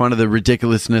as you make fun of the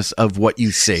ridiculousness of what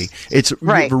you see. It's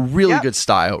right. A really good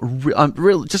style.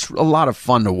 Really, just a lot of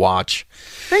fun to watch.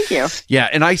 Thank you. Yeah,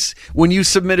 and when you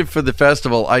submitted for the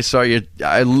festival, I saw you.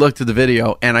 I looked at the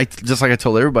video, and just like I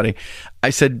told everybody, I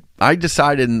said I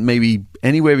decided maybe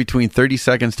anywhere between 30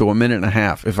 seconds to a minute and a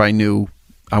half if I knew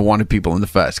I wanted people in the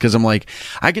fest, because I'm like,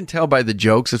 I can tell by the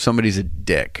jokes if somebody's a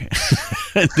dick.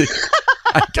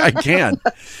 I can.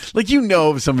 Like,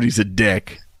 if somebody's a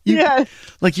dick. Yeah.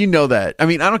 Like, that. I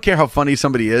mean, I don't care how funny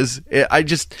somebody is.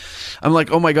 I'm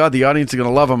like, oh my God, the audience is going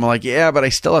to love them. I'm like, yeah, but I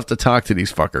still have to talk to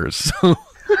these fuckers.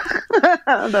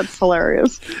 That's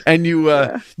hilarious. And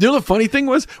the funny thing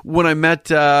was, when I met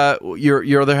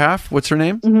your other half, what's her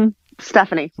name? Mm-hmm.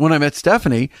 Stephanie. When I met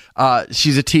Stephanie,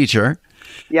 she's a teacher.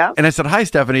 Yeah. And I said, "Hi,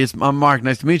 Stephanie. I'm Mark.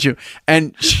 Nice to meet you."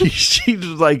 And she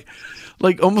was like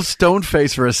almost stone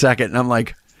faced for a second. And I'm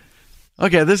like,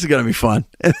 okay, this is going to be fun.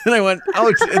 And then I went,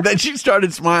 oh, and then she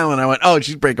started smiling. I went, oh,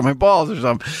 she's breaking my balls or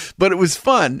something. But it was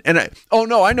fun. And I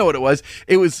know what it was.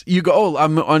 It was, you go, oh,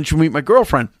 I'm on to meet my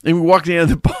girlfriend. And we walked in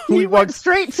the bar. We went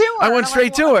straight to her. I went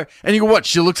straight to her. And you go, what?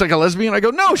 She looks like a lesbian? I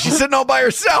go, no, she's sitting all by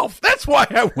herself. That's why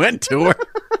I went to her.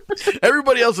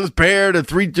 Everybody else is paired and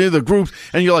the groups.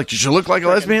 And you're like, does she look like a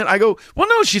lesbian? I go, well,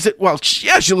 no. She said, well,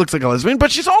 yeah, she looks like a lesbian,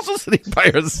 but she's also sitting by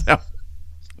herself.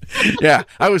 Yeah,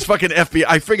 I was fucking FBI.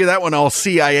 I figured that one all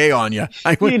CIA on you.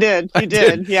 You did.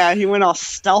 Yeah, he went all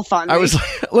stealth on me. I was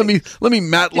like, let me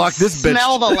matlock this bitch.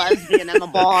 Smell the lesbian in the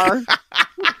bar.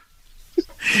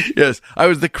 Yes, I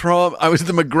was the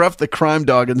McGruff, the crime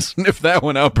dog, and sniffed that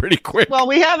one out pretty quick. Well,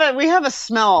 we have a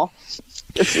smell.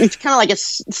 It's kind of like it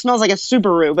smells like a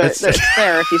Subaru, but it's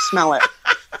there if you smell it.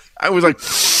 I was like,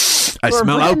 I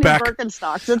smell Outback.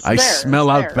 I smell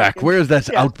Outback. Where is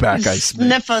that Outback? I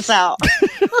sniff us out.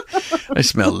 I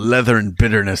smell leather and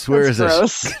bitterness. Where is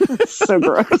this? It's so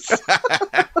gross.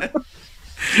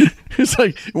 It's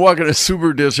like walking a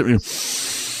Subaru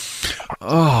dealership.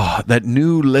 Oh, that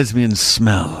new lesbian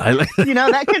smell. I like.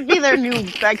 That could be their new.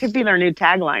 That could be their new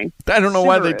tagline. I don't know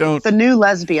why they don't. The new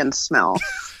lesbian smell.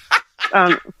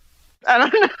 I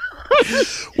don't know.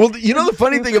 Well, the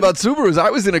funny thing about Subaru is I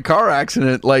was in a car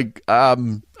accident like I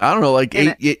don't know, like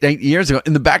eight years ago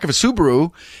in the back of a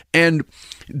Subaru, and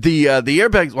the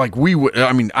airbags, like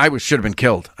I should have been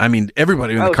killed. I mean,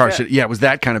 everybody in the car should. Yeah, it was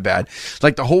that kind of bad.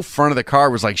 Like the whole front of the car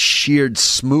was like sheared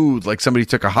smooth, like somebody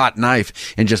took a hot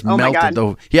knife and just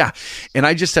melted. Yeah, and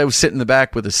I was sitting in the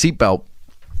back with a seatbelt.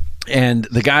 And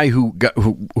the guy who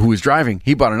was driving,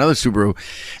 he bought another Subaru,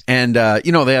 and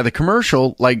they had the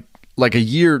commercial like a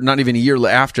year, not even a year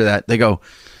after that. They go,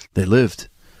 they lived.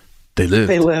 You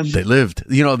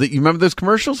remember those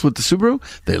commercials with the Subaru?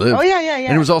 They lived. Oh yeah.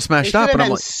 And it was all smashed up. And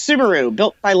I'm like, Subaru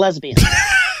built by lesbians.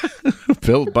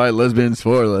 Built by lesbians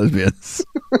for lesbians.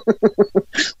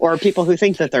 Or people who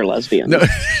think that they're lesbians. No,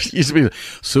 it used to be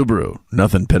Subaru.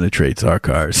 Nothing penetrates our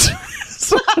cars.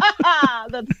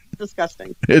 That's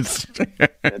disgusting. It's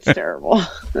terrible.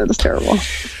 That's terrible.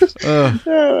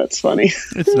 That's funny.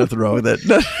 It's nothing wrong with it.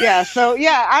 Yeah. So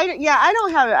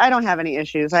I don't have any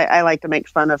issues. I like to make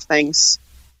fun of things.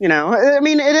 I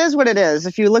mean, it is what it is.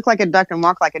 If you look like a duck and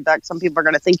walk like a duck, some people are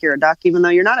going to think you're a duck, even though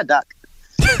you're not a duck.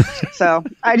 So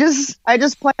I just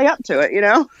play up to it, you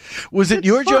know. Was it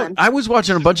your joke? I was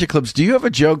watching a bunch of clips. Do you have a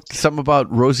joke, something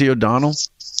about Rosie O'Donnell?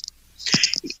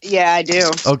 Yeah, I do.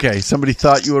 Okay, somebody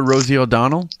thought you were Rosie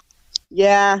O'Donnell?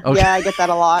 Yeah, okay. Yeah, I get that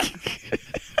a lot.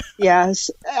 Yes,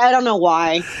 I don't know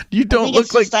why. You don't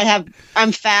look like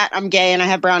I'm fat, I'm gay, and I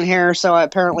have brown hair, so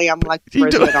apparently I'm like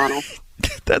Rosie O'Donnell.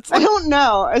 That's I don't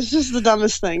know. It's just the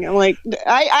dumbest thing. I'm like,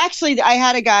 I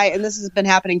had a guy, and this has been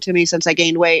happening to me since I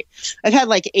gained weight. I've had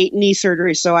like 8 knee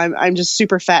surgeries, so I'm just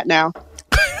super fat now,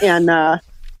 and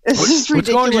it's just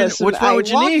ridiculous. What's wrong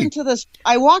with your knee?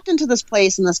 I walked into this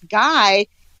place, and this guy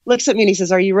looks at me and he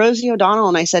says, "Are you Rosie O'Donnell?"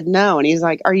 And I said, "No." And he's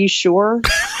like, "Are you sure?"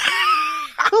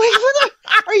 I'm like,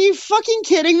 are you fucking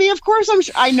kidding me? Of course I'm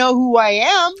sure. I know who I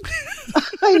am.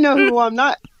 I know who I'm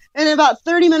not. And about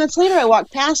 30 minutes later, I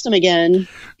walked past him again,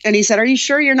 and he said, "Are you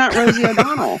sure you're not Rosie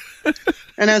O'Donnell?"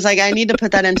 And I was like, I need to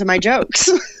put that into my jokes.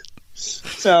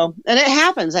 So, and it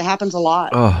happens. It happens a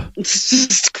lot. Oh. It's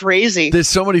just crazy. There's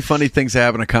so many funny things that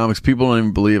happen in comics. People don't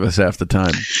even believe us half the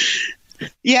time.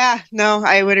 Yeah, no,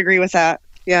 I would agree with that.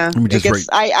 Yeah,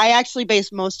 I actually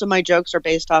base most of my jokes are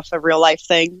based off of real life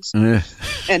things, and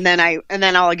then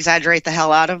I'll exaggerate the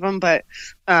hell out of them, but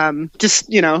just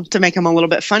to make them a little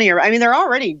bit funnier. I mean, they're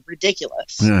already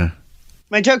ridiculous. Yeah,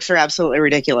 my jokes are absolutely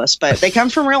ridiculous, but they come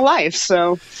from real life.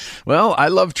 So, well, I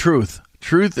love truth.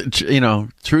 Truth.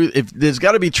 If there's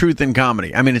got to be truth in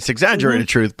comedy. I mean, it's exaggerated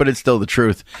truth, but it's still the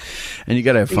truth, and you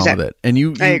got to have fun with it. And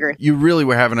I agree. You really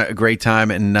were having a great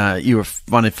time, and you were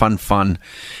fun. And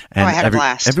I had a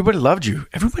blast. Everybody loved you.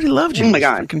 Oh my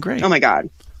god, freaking great. Oh my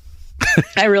god.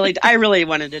 I really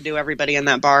wanted to do everybody in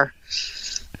that bar.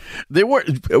 There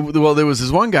was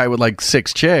this one guy with like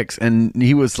 6 chicks, and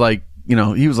he was like,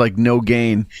 no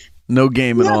game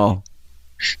at all.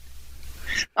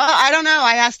 I don't know.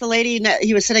 I asked the lady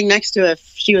he was sitting next to if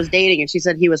she was dating, and she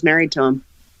said he was married to him.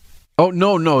 Oh,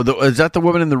 no. Is that the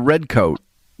woman in the red coat?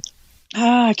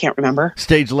 I can't remember.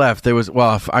 Stage left. There was,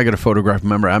 I got a photograph. I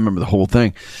remember the whole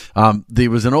thing.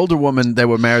 There was an older woman. They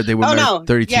were married. They were married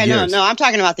 32 years. No. I'm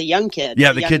talking about the young kid.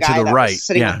 Yeah, the kid to the right.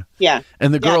 Yeah.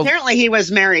 And the girl. Apparently he was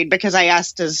married because I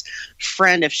asked his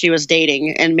friend if she was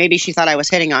dating, and maybe she thought I was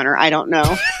hitting on her. I don't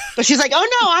know. But she's like,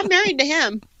 "Oh no, I'm married to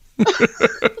him."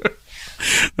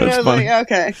 That's funny. Like,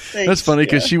 okay, thanks. That's funny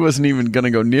because she wasn't even going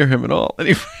to go near him at all.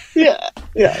 Anyway. Yeah.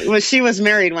 Well, she was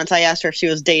married once I asked her if she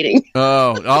was dating.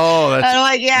 Oh, that's. I'm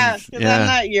like,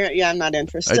 I'm not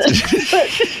interested. But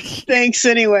thanks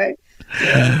anyway.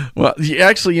 Yeah. Well,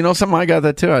 actually, something, I got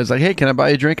that too. I was like, "Hey, can I buy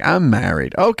you a drink? I'm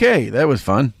married." Okay, that was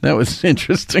fun. That was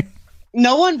interesting.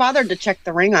 No one bothered to check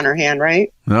the ring on her hand,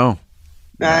 right? No.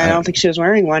 I don't think she was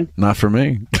wearing one. Not for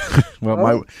me.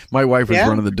 Well, my wife was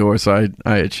running the door, so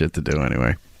I had shit to do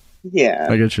anyway. Yeah,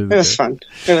 I get you. It was fun.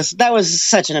 That was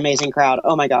such an amazing crowd.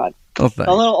 Oh my god, the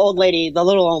little old lady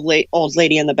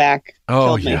in the back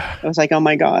killed me. I was like, oh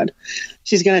my god,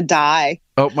 she's gonna die.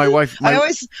 Oh, my wife.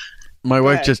 My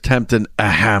wife just tempted a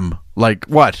ham. Like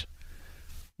what?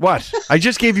 What? I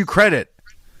just gave you credit.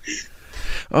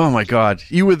 Oh my God!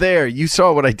 You were there. You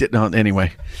saw what I did. No,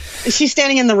 anyway. Is she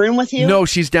standing in the room with you? No,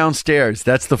 she's downstairs.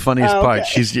 That's the funniest part.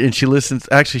 She listens.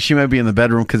 Actually, she might be in the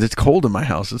bedroom because it's cold in my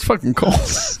house. It's fucking cold.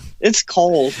 It's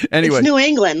cold. Anyway, it's New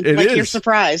England. It is. You're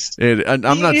surprised. I'm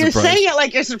not surprised. You're saying it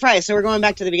like you're surprised. So we're going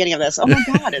back to the beginning of this. Oh my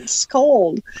God, it's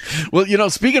cold. Well,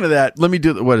 speaking of that, let me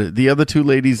do what the other 2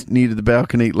 ladies needed the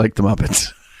balcony like the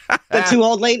Muppets.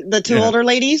 The two older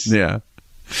ladies. Yeah.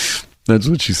 That's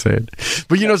what she said.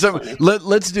 But something,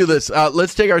 let's do this.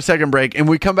 Let's take our second break. And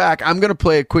when we come back, I'm going to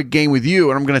play a quick game with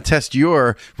you, and I'm going to test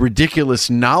your ridiculous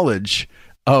knowledge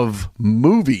of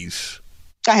movies.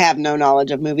 I have no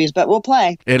knowledge of movies, but we'll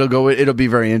play. It'll be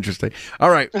very interesting. All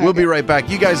right. We'll be right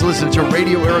back. You guys listen to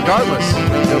Radio Irregardless.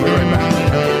 We'll be right back.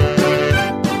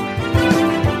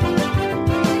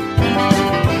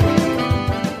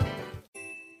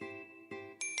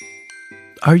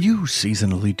 Are you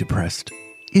seasonally depressed?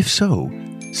 If so,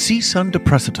 C-Sun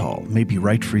Depressitol may be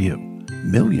right for you.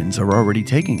 Millions are already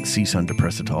taking C-Sun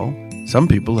Depressitol. Some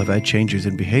people have had changes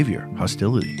in behavior,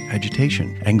 hostility,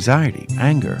 agitation, anxiety,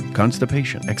 anger,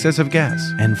 constipation, excessive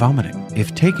gas, and vomiting.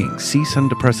 If taking C-Sun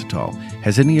Depressitol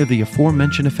has any of the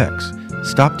aforementioned effects,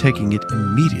 stop taking it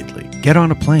immediately. Get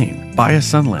on a plane, buy a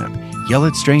sun lamp, yell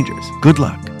at strangers. Good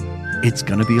luck. It's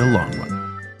gonna be a long one.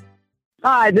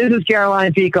 Hi, this is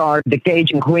Caroline Picard, the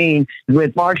Cajun Queen,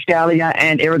 with Mark Scalia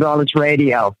and Irregardless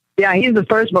Radio. Yeah, he's the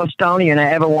first Bostonian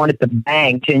I ever wanted to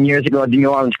bang 10 years ago at the New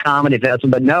Orleans Comedy Festival,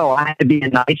 but no, I had to be a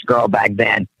nice girl back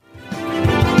then.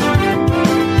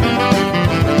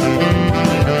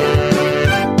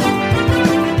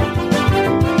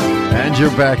 And And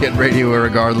you're back at Radio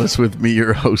Irregardless with me,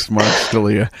 your host, Mark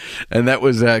Scalia. And that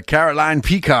was Caroline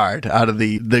Picard out of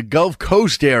the Gulf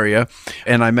Coast area.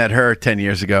 And I met her 10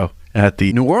 years ago at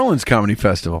the New Orleans Comedy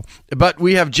Festival. But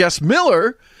we have Jess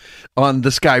Miller on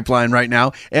the Skype line right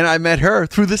now, and I met her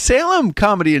through the Salem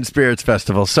Comedy and Spirits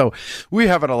Festival. So we're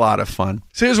having a lot of fun.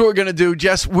 So here's what we're going to do,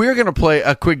 Jess. We're going to play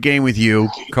a quick game with you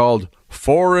called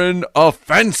Foreign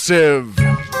Offensive.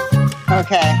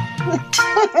 Okay.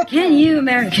 Can you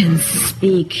Americans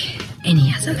speak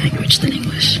any other language than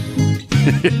English?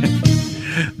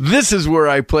 This is where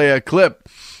I play a clip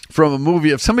from a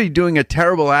movie of somebody doing a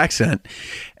terrible accent,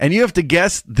 and you have to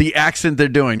guess the accent they're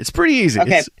doing. It's pretty easy.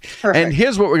 Okay, perfect. And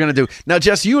here's what we're going to do. Now,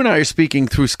 Jess, you and I are speaking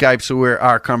through Skype, so where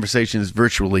our conversation is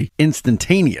virtually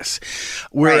instantaneous,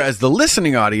 whereas the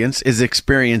listening audience is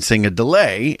experiencing a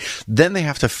delay. Then they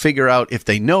have to figure out if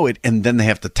they know it, and then they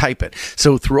have to type it.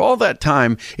 So through all that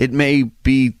time, it may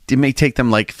take them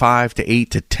like 5 to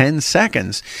 8 to 10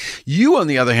 seconds. You, on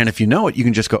the other hand, if you know it, you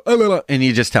can just go, and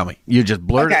you just tell me. You just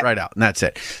blurt it right out, and that's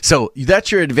it. So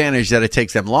that's your advantage, that it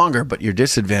takes them longer, but your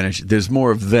disadvantage, there's more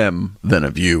of them than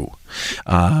of you.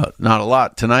 Not a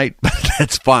lot tonight, but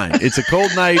that's fine. It's a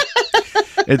cold night.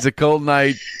 It's a cold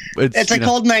night. It's a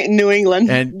cold night in New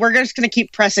England. And we're just going to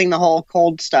keep pressing the whole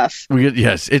cold stuff.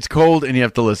 Yes, it's cold and you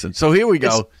have to listen. So here we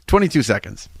go. 22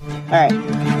 seconds. All right.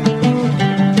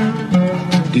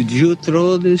 Did you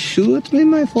throw this shoe at me,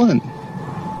 my friend?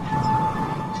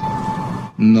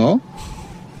 No?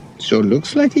 Sure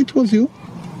looks like it was you.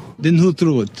 Then who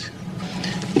threw it?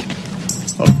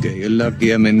 Okay, you're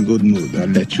lucky I'm in good mood. I'll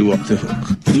let you off the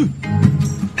hook.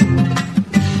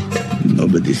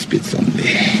 Nobody spits on me.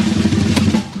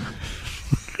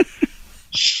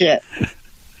 Shit.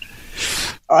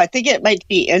 Oh, I think it might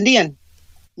be Indian.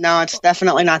 No, it's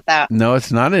definitely not that. No,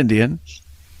 it's not Indian.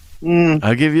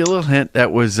 I'll give you a little hint.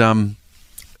 That was Adam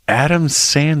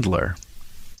Sandler.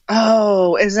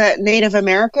 Oh, is that Native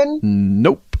American?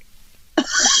 Nope.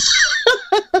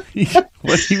 He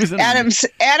was in Adam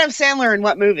Sandler in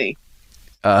what movie?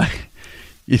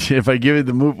 If I give you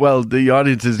the movie, well, the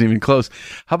audience isn't even close.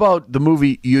 How about the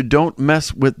movie You Don't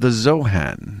Mess with the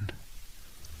Zohan?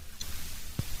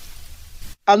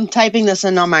 I'm typing this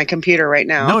in on my computer right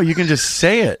now. No, you can just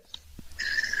say it.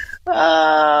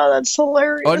 That's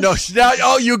hilarious. Oh, no.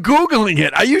 Oh, you're Googling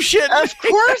it. Are you shitting? Of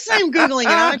course I'm Googling it.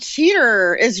 I'm a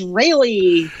cheater.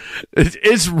 Israeli.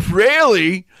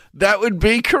 Israeli? That would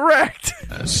be correct.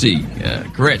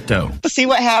 Correcto. See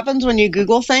what happens when you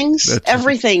Google things?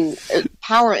 Everything,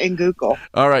 power in Google.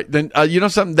 All right. Then, you know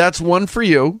something? That's 1 for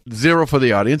you, 0 for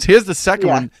the audience. Here's the second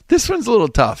one. This one's a little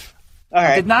tough. All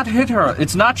right. I did not hit her.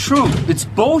 It's not true. It's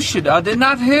bullshit. I did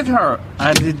not hit her.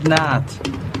 I did not.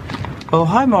 Oh,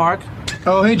 hi, Mark.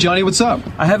 Oh, hey, Johnny, what's up?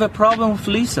 I have a problem with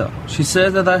Lisa. She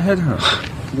says that I hit her.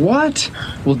 What?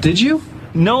 Well, did you?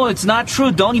 No, it's not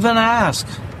true. Don't even ask.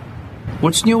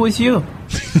 What's new with you?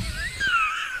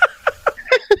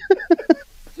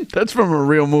 That's from a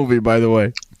real movie, by the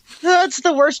way. That's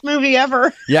the worst movie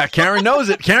ever. Yeah, Karen knows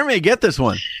it. Karen may get this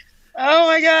one. Oh,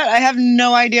 my God. I have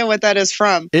no idea what that is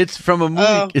from. It's from a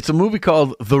movie. It's a movie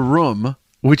called The Room,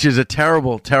 which is a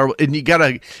terrible, and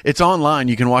it's online.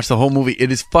 You can watch the whole movie.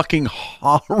 It is fucking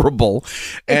horrible.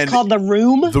 It's called The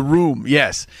Room? The Room,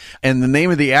 yes. And the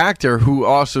name of the actor who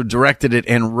also directed it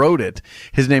and wrote it,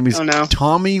 his name is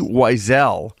Tommy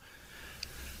Wiseau.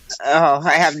 Oh,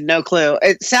 I have no clue.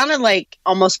 It sounded like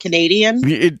almost Canadian.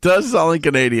 It does sound like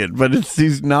Canadian, but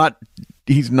he's not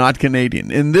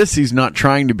Canadian. In this, he's not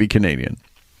trying to be Canadian.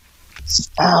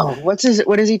 Oh, what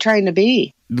is he trying to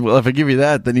be? Well, if I give you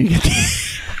that, then you get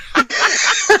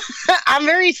I'm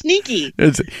very sneaky.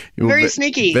 Very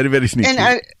sneaky. Very, very sneaky.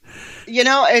 And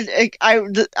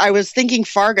I was thinking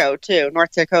Fargo too,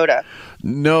 North Dakota.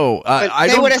 No,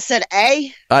 they would have said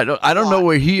A. I don't know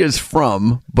where he is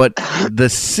from, but the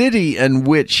city in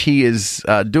which he is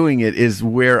doing it is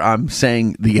where I'm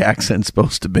saying the accent's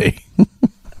supposed to be.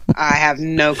 I have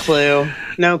no clue.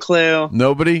 No clue.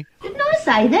 Nobody? Didn't I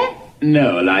say that?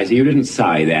 No, Eliza, you didn't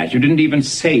say that. You didn't even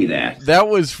say that. That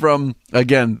was from,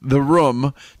 again, The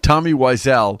Room, Tommy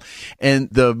Wiseau. And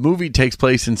the movie takes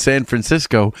place in San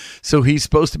Francisco. So he's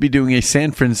supposed to be doing a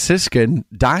San Franciscan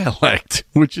dialect,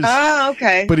 which is... Oh,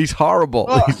 okay. But he's horrible.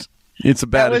 Well, it's a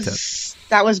bad attempt.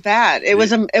 That was bad. It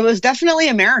was definitely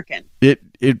American. It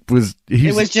was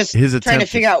just his trying to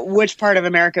figure out which part of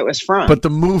America it was from. But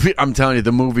the movie, I'm telling you,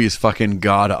 the movie is fucking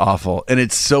god awful. And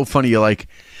it's so funny. You're like...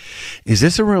 Is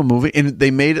this a real movie? And they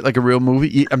made it like a real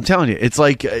movie. I'm telling you, it's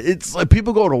like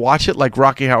people go to watch it like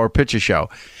Rocky Horror Picture Show,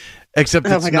 except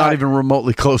it's not even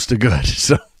remotely close to good.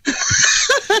 So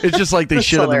it's just like they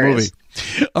shit on the movie.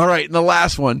 All right, and the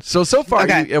last one. So far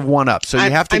you have one up. So you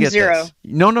have to I'm get zero. this.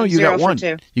 No, you Zero got for one.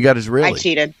 2. You got Israeli. I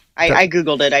cheated. I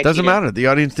Googled it. Doesn't cheated. matter. The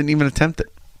audience didn't even attempt it.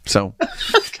 So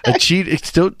a cheat,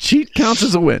 cheat counts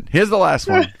as a win. Here's the last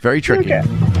one. Very tricky. Okay.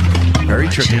 Very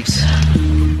tricky. Chips.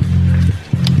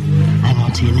 Hang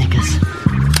on to your knickers.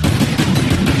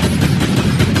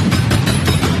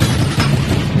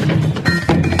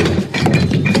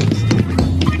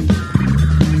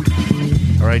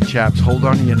 All right, chaps, hold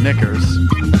on to your knickers.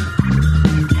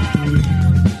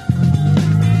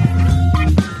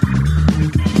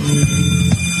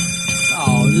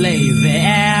 Oh, leave it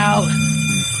out.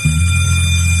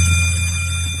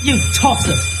 You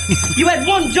tossers. You had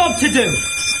one job to do.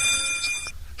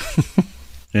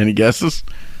 Any guesses?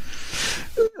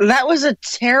 That was a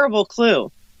terrible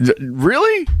clue.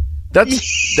 Really?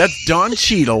 That's Don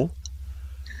Cheadle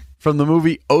from the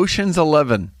movie Ocean's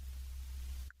 11.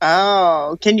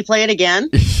 Oh, can you play it again?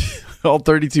 All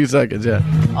 32 seconds, yeah.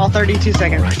 All 32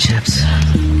 seconds. All right, chaps.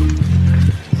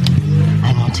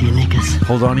 Hang on to your knickers.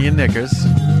 Hold on to your knickers.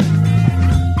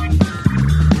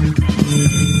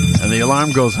 And the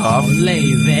alarm goes off. Oh,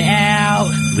 leave it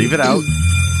out. Leave it out.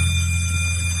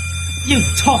 You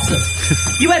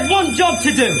tossers. You had one job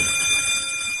to do.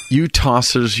 You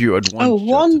tossers, you had one.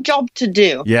 One job to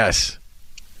do. Yes.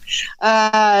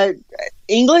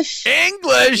 English?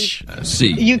 English!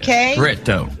 See. UK?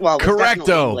 Correcto. Well, it was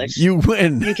definitely Correcto. English. You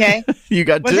win. UK? You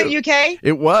got Was 2. it UK?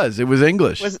 It was. It was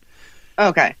English.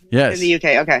 Okay. Yes. In the UK.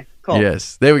 Okay. Cool.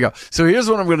 Yes. There we go. So here's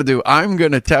what I'm going to do. I'm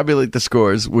going to tabulate the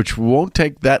scores, which won't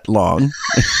take that long.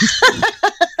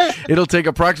 It'll take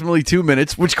approximately 2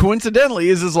 minutes, which coincidentally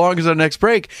is as long as our next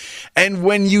break. And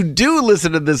when you do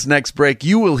listen to this next break,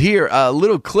 you will hear a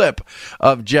little clip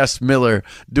of Jess Miller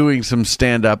doing some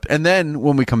stand-up. And then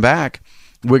when we come back,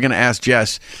 we're going to ask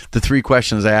Jess the 3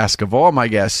 questions I ask of all my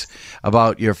guests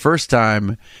about your first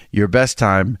time, your best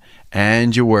time,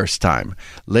 and your worst time.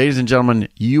 Ladies and gentlemen,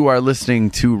 you are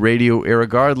listening to Radio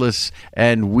Irregardless,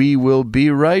 and we will be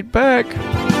right back.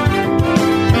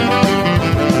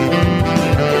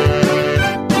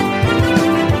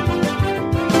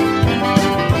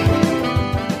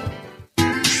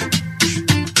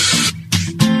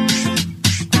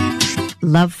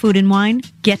 Love food and wine?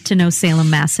 Get to know Salem,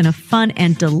 Mass in a fun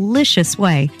and delicious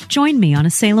way. Join me on a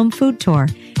Salem food tour.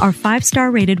 Our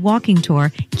 5-star rated walking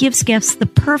tour gives guests the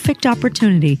perfect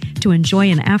opportunity to enjoy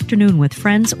an afternoon with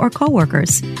friends or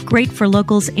coworkers. Great for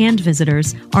locals and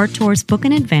visitors, our tours book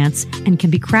in advance and can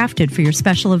be crafted for your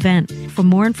special event. For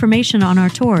more information on our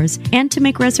tours and to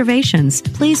make reservations,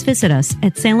 please visit us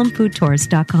at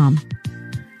salemfoodtours.com.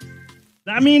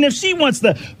 I mean, if she wants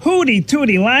the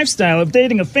hooty-tooty lifestyle of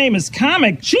dating a famous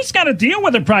comic, she's got to deal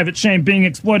with her private shame being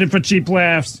exploited for cheap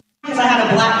laughs. Because I had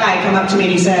a black guy come up to me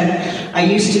and he said, I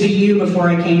used to be you before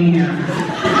I came here.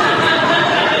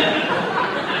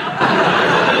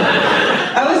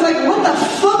 I was like, what the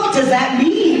fuck does that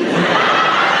mean?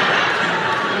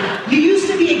 You used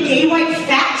to be a gay white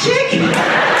fat chick?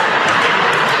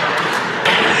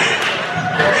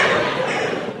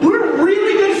 We're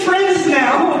really good friends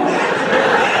now.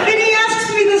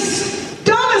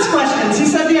 Questions. He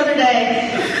said the other day,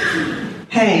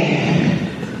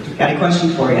 hey, got a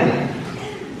question for you.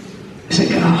 I said,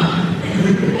 go.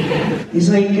 He's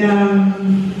like,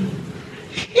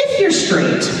 if you're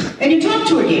straight and you talk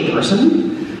to a gay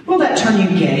person, will that turn you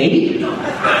gay?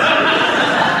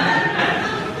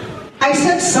 I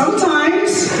said,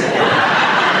 sometimes.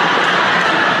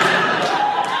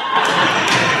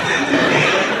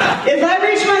 If I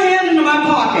reach my hand into my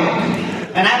pocket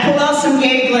and I pull out some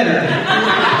gay glitter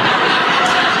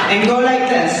and go like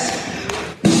this,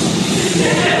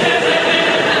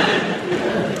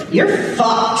 you're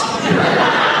fucked.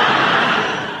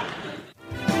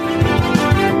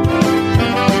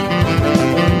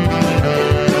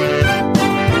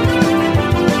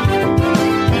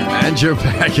 And you're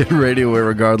back at Radio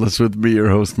Irregardless with me, your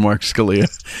host, Mark Scalia,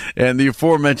 and the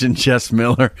aforementioned Jess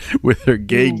Miller with her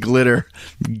gay glitter,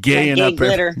 gaying gay up,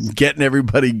 glitter. Getting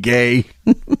everybody gay.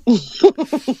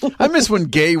 I miss when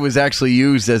gay was actually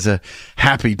used as a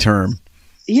happy term.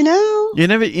 You know, you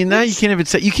can't even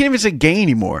say gay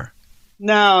anymore.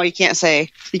 No, you can't say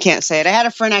it. I had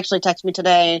a friend actually text me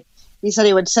today. He said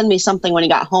he would send me something when he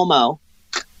got homo,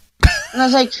 and I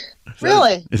was like,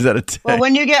 really? Is that a text? Well,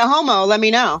 when you get homo, let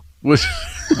me know.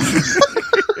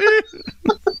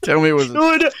 Tell me it was. He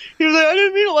was like, I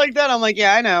didn't mean it like that. I'm like,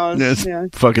 yeah, I know. Yeah.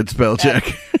 Fucking spell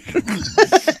check.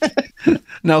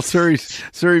 Now, Surrey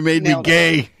made me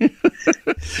gay.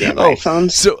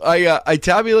 So I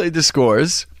tabulated the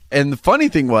scores, and the funny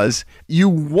thing was, you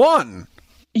won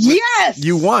Yes.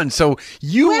 You won. So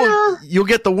you'll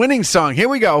get the winning song. Here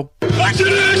we go.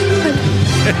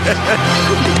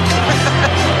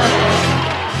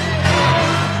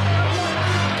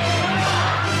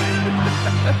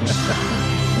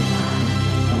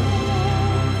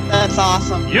 That's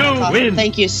awesome. That's awesome. win.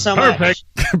 Thank you so much.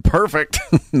 Perfect.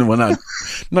 Well,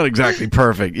 not exactly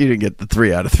perfect. You didn't get the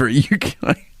 3 out of 3.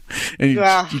 You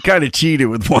kind of cheated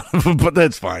with one of them, but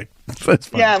that's fine. That's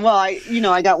fine. Yeah, well,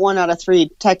 I got 1 out of 3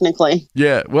 technically.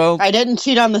 Yeah, well, I didn't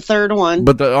cheat on the third one.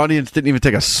 But the audience didn't even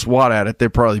take a swat at it. They're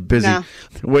probably busy. No.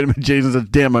 Wait a minute, Jason says,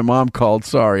 "Damn, my mom called.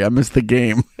 Sorry, I missed the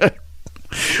game."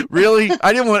 Really?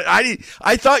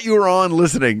 I thought you were on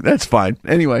listening. That's fine.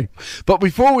 Anyway, but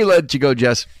before we let you go,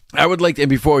 Jess, I would like to, and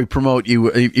before we promote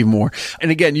you even more, and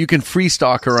again, you can free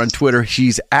stalk her on Twitter.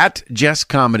 She's at Jess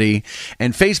Comedy,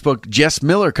 and Facebook, Jess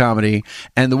Miller Comedy,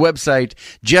 and the website,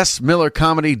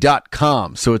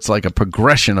 jessmillercomedy.com. So it's like a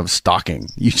progression of stalking.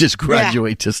 You just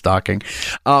graduate to stalking.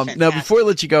 Now, before I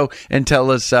let you go and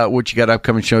tell us what you got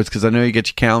upcoming shows, because I know you get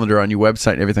your calendar on your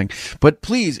website and everything, but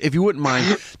please, if you wouldn't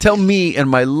mind, tell me and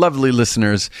my lovely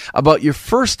listeners about your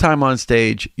first time on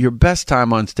stage, your best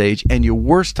time on stage, and your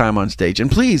worst time on stage.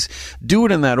 And please do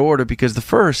it in that order, because the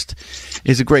first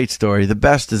is a great story, the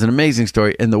best is an amazing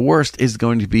story, and the worst is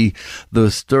going to be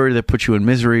the story that puts you in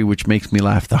misery, which makes me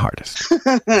laugh the hardest.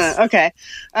 Okay.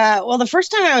 Well, the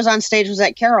first time I was on stage was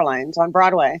at Caroline's on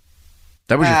Broadway.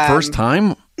 That was your first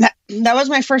time? That was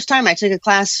my first time. I took a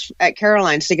class at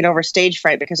Caroline's to get over stage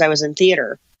fright because I was in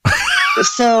theater.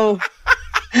 So,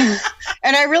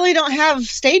 and I really don't have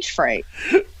stage fright.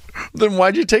 Then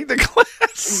why'd you take the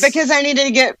class? Because I needed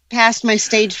to get past my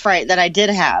stage fright that I did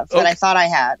have, that I thought I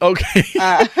had. Okay.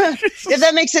 If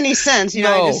that makes any sense, I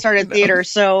just started theater,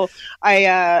 so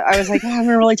I was like, I'm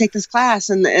gonna really take this class,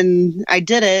 and I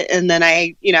did it, and then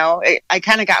I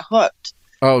kind of got hooked.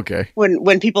 Oh, okay.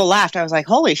 When people laughed, I was like,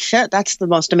 holy shit, that's the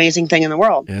most amazing thing in the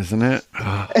world. Isn't it?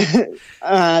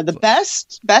 The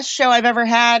best show I've ever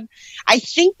had. I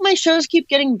think my shows keep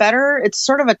getting better. It's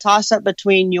sort of a toss-up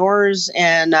between yours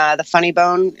and the Funny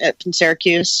Bone in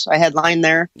Syracuse. I headlined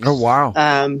there. Oh, wow.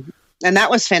 And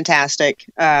that was fantastic.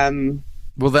 Well,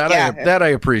 that I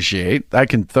appreciate. I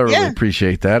can thoroughly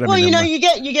appreciate that. Well, you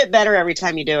get better every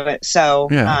time you do it. So,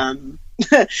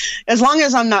 as long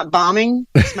as I'm not bombing,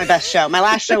 it's my best show. My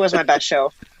last show was my best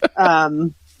show.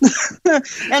 And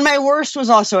my worst was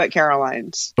also at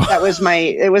Caroline's.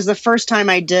 It was the first time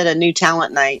I did a new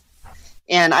talent night.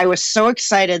 And I was so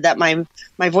excited that my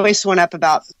voice went up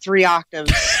about 3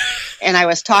 octaves and I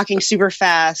was talking super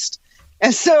fast.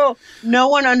 And so no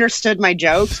one understood my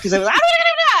jokes because it was,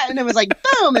 and it was like,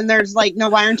 boom. And there's like, no,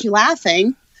 why aren't you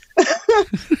laughing?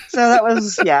 So that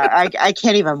was, I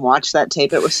can't even watch that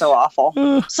tape. It was so awful.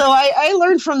 So I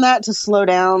learned from that to slow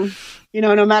down.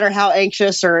 No matter how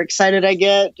anxious or excited I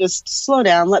get, just slow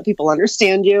down, let people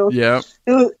understand you. Yeah.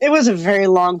 It was a very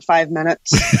long 5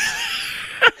 minutes.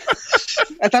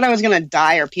 I thought I was going to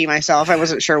die or pee myself. I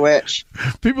wasn't sure which.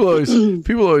 People always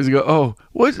go, "Oh,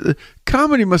 what?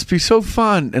 Comedy must be so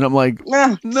fun." And I'm like,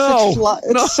 "No,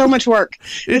 it's so much work.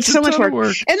 It's so much work."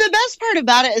 And the best part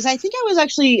about it is I think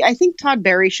Todd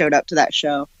Barry showed up to that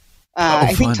show.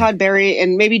 I think Todd Barry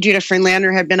and maybe Judah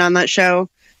Friedlander had been on that show.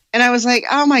 And I was like,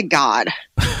 "Oh my God."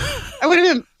 I would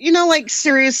have been, like,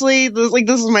 seriously, like,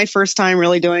 this is my first time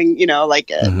really doing,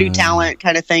 like a new talent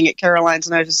kind of thing at Caroline's.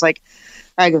 And I was just like,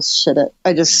 I just shit it.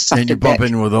 I just sucked. And you bump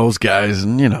in with those guys,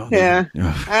 and Yeah,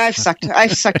 I've sucked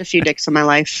a few dicks in my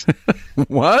life.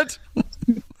 What?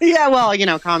 Yeah,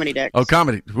 well, comedy dicks. Oh,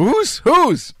 comedy. Who's?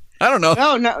 I don't know.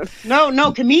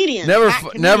 No, comedian.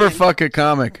 Never fuck a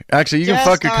comic. Actually, you can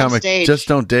fuck a comic. Stage. Just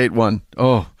don't date one.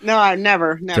 Oh. No, I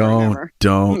never. Don't.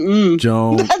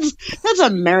 That's a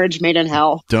marriage made in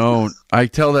hell. Don't. I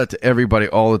tell that to everybody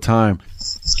all the time.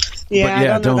 Yeah,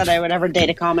 I don't know that I would ever date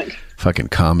a comic. Fucking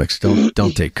comics.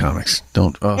 Don't date comics.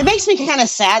 Don't. Oh. It makes me kind of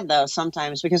sad though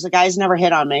sometimes because the guys never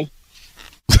hit on me.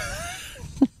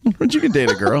 But you can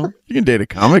date a girl. You can date a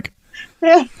comic.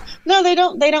 Yeah. No, they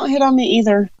don't hit on me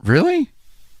either. Really?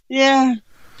 Yeah.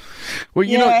 Well,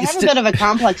 I have a bit of a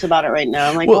complex about it right now.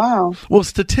 I'm like, wow. Well,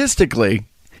 statistically,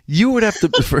 you would have to.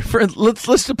 Let's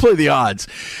just play the odds.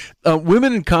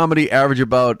 Women in comedy average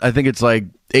about, I think it's like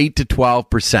 8 to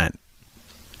 12%.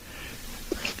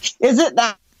 Is it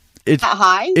that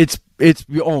high? It's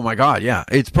oh my God, yeah.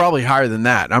 It's probably higher than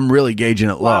that. I'm really gauging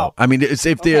it low. I mean, it's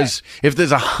if there's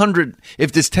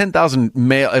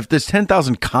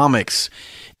 10,000 comics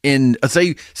in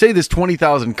say there's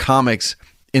 20,000 comics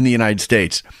in the United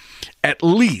States, at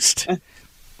least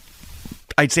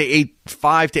I'd say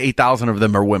 5,000 to 8,000 of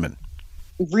them are women.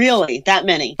 Really? That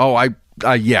many? Oh,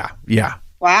 yeah.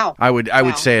 Wow. I would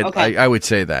say it. Okay. I would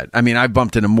say that. I mean, I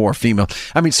bumped into more female.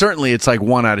 I mean, certainly it's like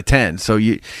 1 out of 10. So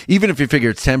even if you figure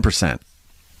it's 10%,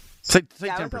 say 10%.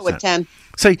 I would go with 10.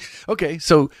 Say, okay,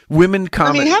 so women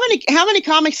comics. I mean, how many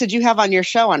comics did you have on your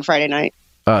show on Friday night?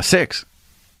 6.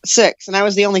 6, and I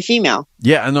was the only female.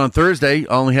 Yeah, and on Thursday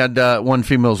I only had 1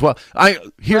 female as well.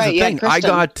 Here's the thing.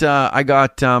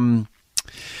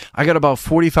 I got about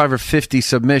 45 or 50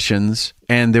 submissions,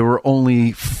 and there were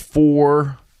only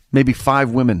 4, maybe 5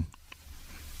 women.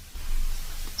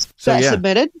 So that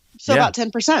submitted. So about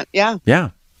 10%. Yeah.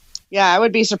 Yeah. Yeah, I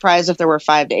would be surprised if there were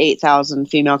 5,000 to 8,000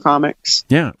 female comics.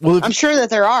 Yeah. Well, I'm sure that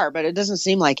there are, but it doesn't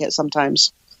seem like it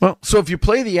sometimes. Well, so if you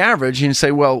play the average and you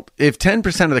say, well, if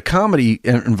 10% of the comedy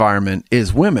environment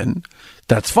is women,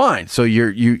 that's fine. So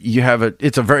you have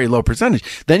it's a very low percentage.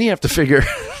 Then you have to figure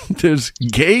there's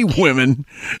gay women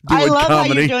doing I love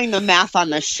comedy. how you're doing the math on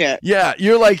this shit. Yeah,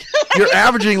 you're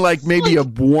averaging like maybe a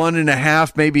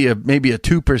 1.5, maybe a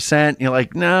 2%. You're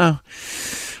like, no,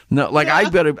 like I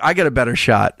got a better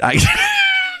shot.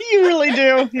 You really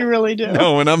do. You really do.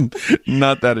 No, and I'm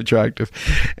not that attractive.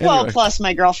 Anyway. Well, plus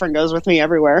my girlfriend goes with me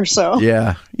everywhere, so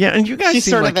yeah, and you guys she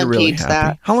seem sort like of you're really impedes happy.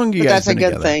 that. How long have you guys been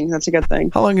together? That's a good thing. That's a good thing.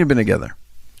 How long have you been together?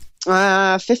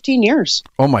 15 years.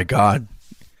 Oh my God.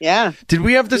 Yeah. Did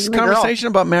we have this conversation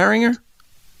about marrying her?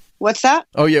 What's that?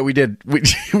 Oh yeah, we did.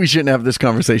 We shouldn't have this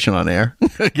conversation on air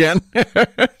again.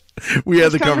 We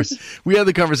had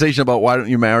the conversation about why don't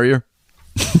you marry her?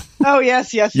 Oh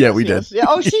yes. Yeah, we did. Yeah.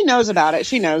 Oh, she knows about it.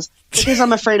 She knows because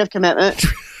I'm afraid of commitment.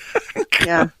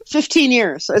 Yeah, 15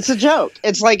 years. It's a joke.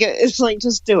 It's like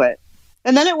just do it.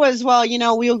 And then it was, well,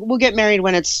 we'll get married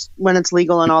when it's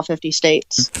legal in all 50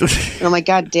 states. And I'm like,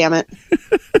 God damn it.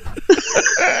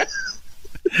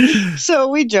 So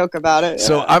we joke about it.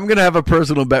 So I'm going to have a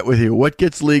personal bet with you. What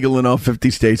gets legal in all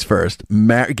 50 states first?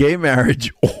 Gay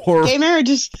marriage or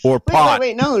pot?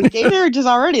 Wait, no. Gay marriage is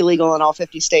already legal in all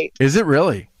 50 states. Is it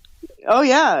really? Oh,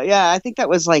 yeah. Yeah. I think that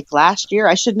was like last year.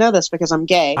 I should know this because I'm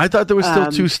gay. I thought there was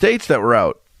still 2 states that were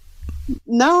out.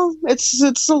 No,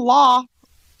 it's a law.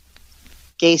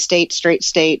 Gay state, straight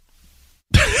state.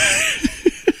 I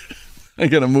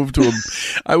would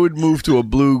move to a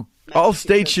blue. All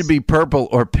states should be purple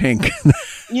or pink.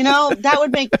 That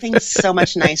would make things so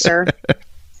much nicer.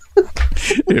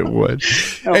 It would.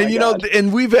 Oh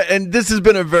and this has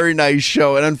been a very nice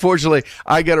show, and unfortunately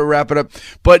I got to wrap it up.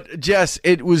 But Jess,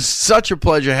 it was such a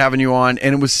pleasure having you on,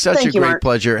 and it was such a great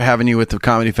pleasure having you at the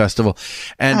comedy festival.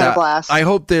 And I had a blast. I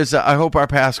hope our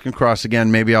paths can cross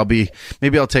again. Maybe I'll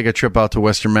take a trip out to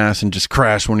Western Mass and just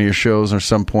crash one of your shows or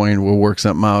some point. We'll work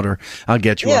something out, or I'll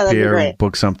get you up here and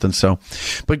book something. So,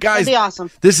 but guys, that'd be awesome.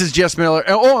 This is Jess Miller.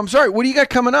 Oh, I'm sorry. What do you got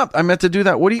coming up? I meant to do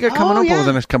that. What do you got coming up over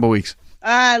the next couple of weeks?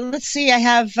 Let's see. I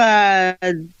have quite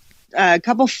a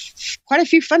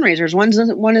few fundraisers.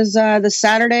 One is this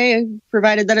Saturday,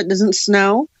 provided that it doesn't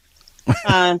snow.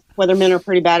 Weathermen are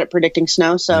pretty bad at predicting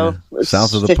snow, so it's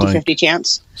south of the 50-50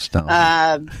 chance. So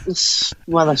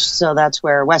that's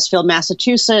where Westfield,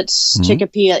 Massachusetts,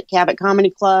 Chicopee at Cabot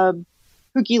Comedy Club,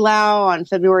 Hukilau on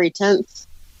February 10th.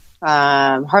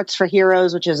 Hearts for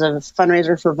Heroes, which is a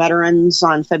fundraiser for veterans,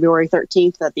 on February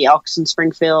 13th at the Elks in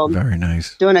Springfield. Very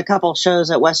nice. Doing a couple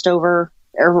shows at Westover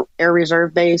Air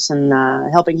Reserve Base, and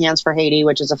Helping Hands for Haiti,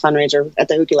 which is a fundraiser at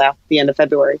the Hukilau at the end of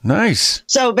February. Nice.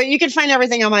 So, but you can find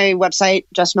everything on my website,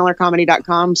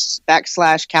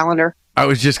 jessmillercomedy.com/calendar. I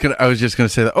was just gonna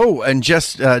say that. Oh, and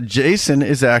Jason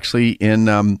is actually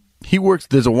in. He works.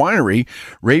 There's a winery,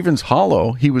 Ravens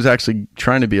Hollow. He was actually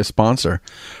trying to be a sponsor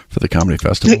for the comedy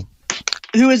festival.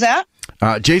 Who is that?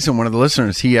 Jason, one of the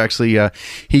listeners. He actually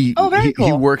he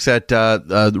works at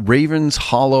Ravens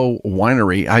Hollow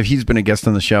Winery. He's been a guest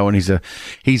on the show, and he's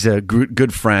a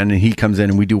good friend. And he comes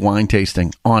in and we do wine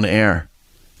tasting on air.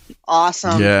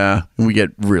 Awesome. Yeah, and we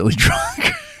get really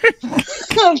drunk.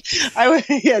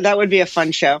 That would be a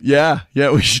fun show. Yeah,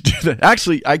 we should do that.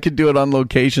 Actually, I could do it on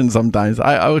location sometimes.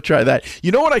 I would try that.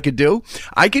 You know what I could do?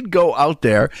 I could go out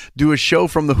there, do a show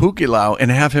from the Hukilau, and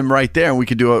have him right there, and we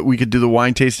could do the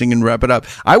wine tasting and wrap it up.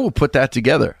 I will put that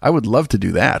together. I would love to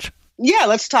do that. Yeah,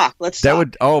 let's talk. That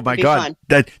would. Oh my God,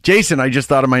 fun. Jason! I just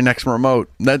thought of my next remote.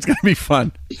 That's gonna be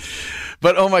fun.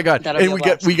 But oh my God, and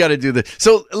we got to do this.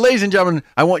 So, ladies and gentlemen,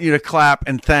 I want you to clap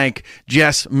and thank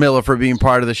Jess Miller for being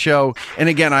part of the show. And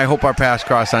again, I hope our paths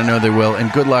cross. I know they will.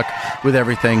 And good luck with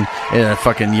everything.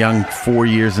 Fucking young, 4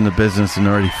 years in the business and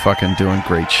already fucking doing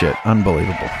great shit.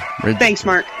 Unbelievable. Thanks,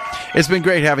 Mark. It's been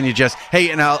great having you, Jess. Hey,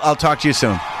 and I'll talk to you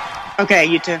soon. Okay,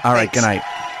 you too. All right, good night.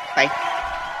 Bye.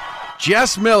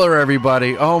 Jess Miller,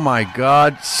 everybody. Oh my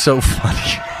God, so funny.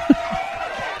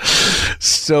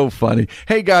 So so funny.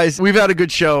 Hey, guys, we've had a good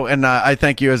show, and I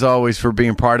thank you, as always, for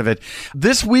being part of it.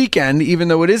 This weekend, even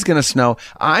though it is going to snow,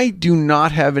 I do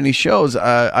not have any shows.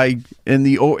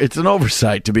 It's an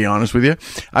oversight, to be honest with you.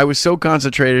 I was so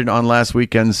concentrated on last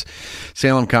weekend's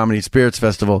Salem Comedy Spirits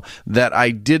Festival that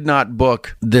I did not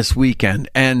book this weekend,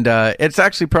 and it's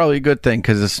actually probably a good thing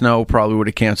because the snow probably would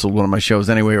have canceled one of my shows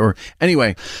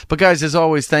anyway. But guys, as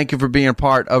always, thank you for being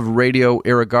part of Radio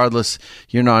Irregardless,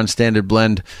 your non-standard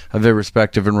blend of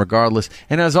irrespective and regardless.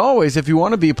 And as always, if you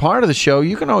want to be a part of the show,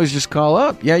 you can always just call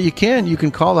up. Yeah, you can. You can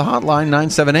call the hotline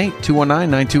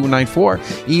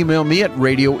 978-219-9294. Email me at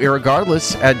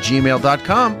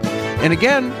radioirregardless@gmail.com. And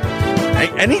again,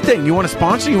 anything you want to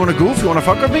sponsor, you want to goof, you want to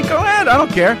fuck with me, go ahead. I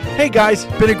don't care. Hey guys,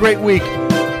 been a great week.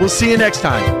 We'll see you next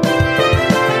time.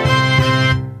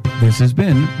 This has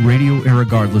been Radio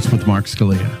Irregardless with Mark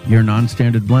Scalia, your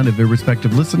non-standard blend of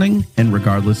irrespective listening and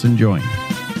regardless enjoying.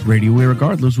 Radio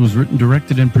Irregardless was written,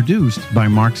 directed, and produced by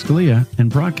Mark Scalia and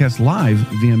broadcast live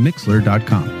via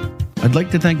Mixler.com. I'd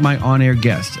like to thank my on-air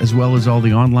guests as well as all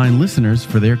the online listeners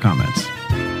for their comments.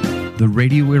 The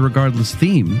Radio Irregardless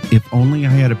theme, If Only I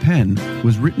Had a Pen,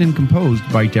 was written and composed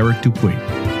by Derek Dupuy.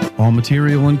 All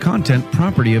material and content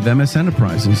property of MS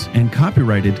Enterprises and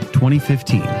copyrighted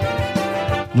 2015.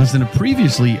 Listen to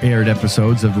previously aired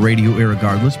episodes of Radio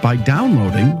Irregardless by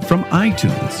downloading from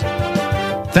iTunes.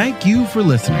 Thank you for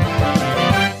listening.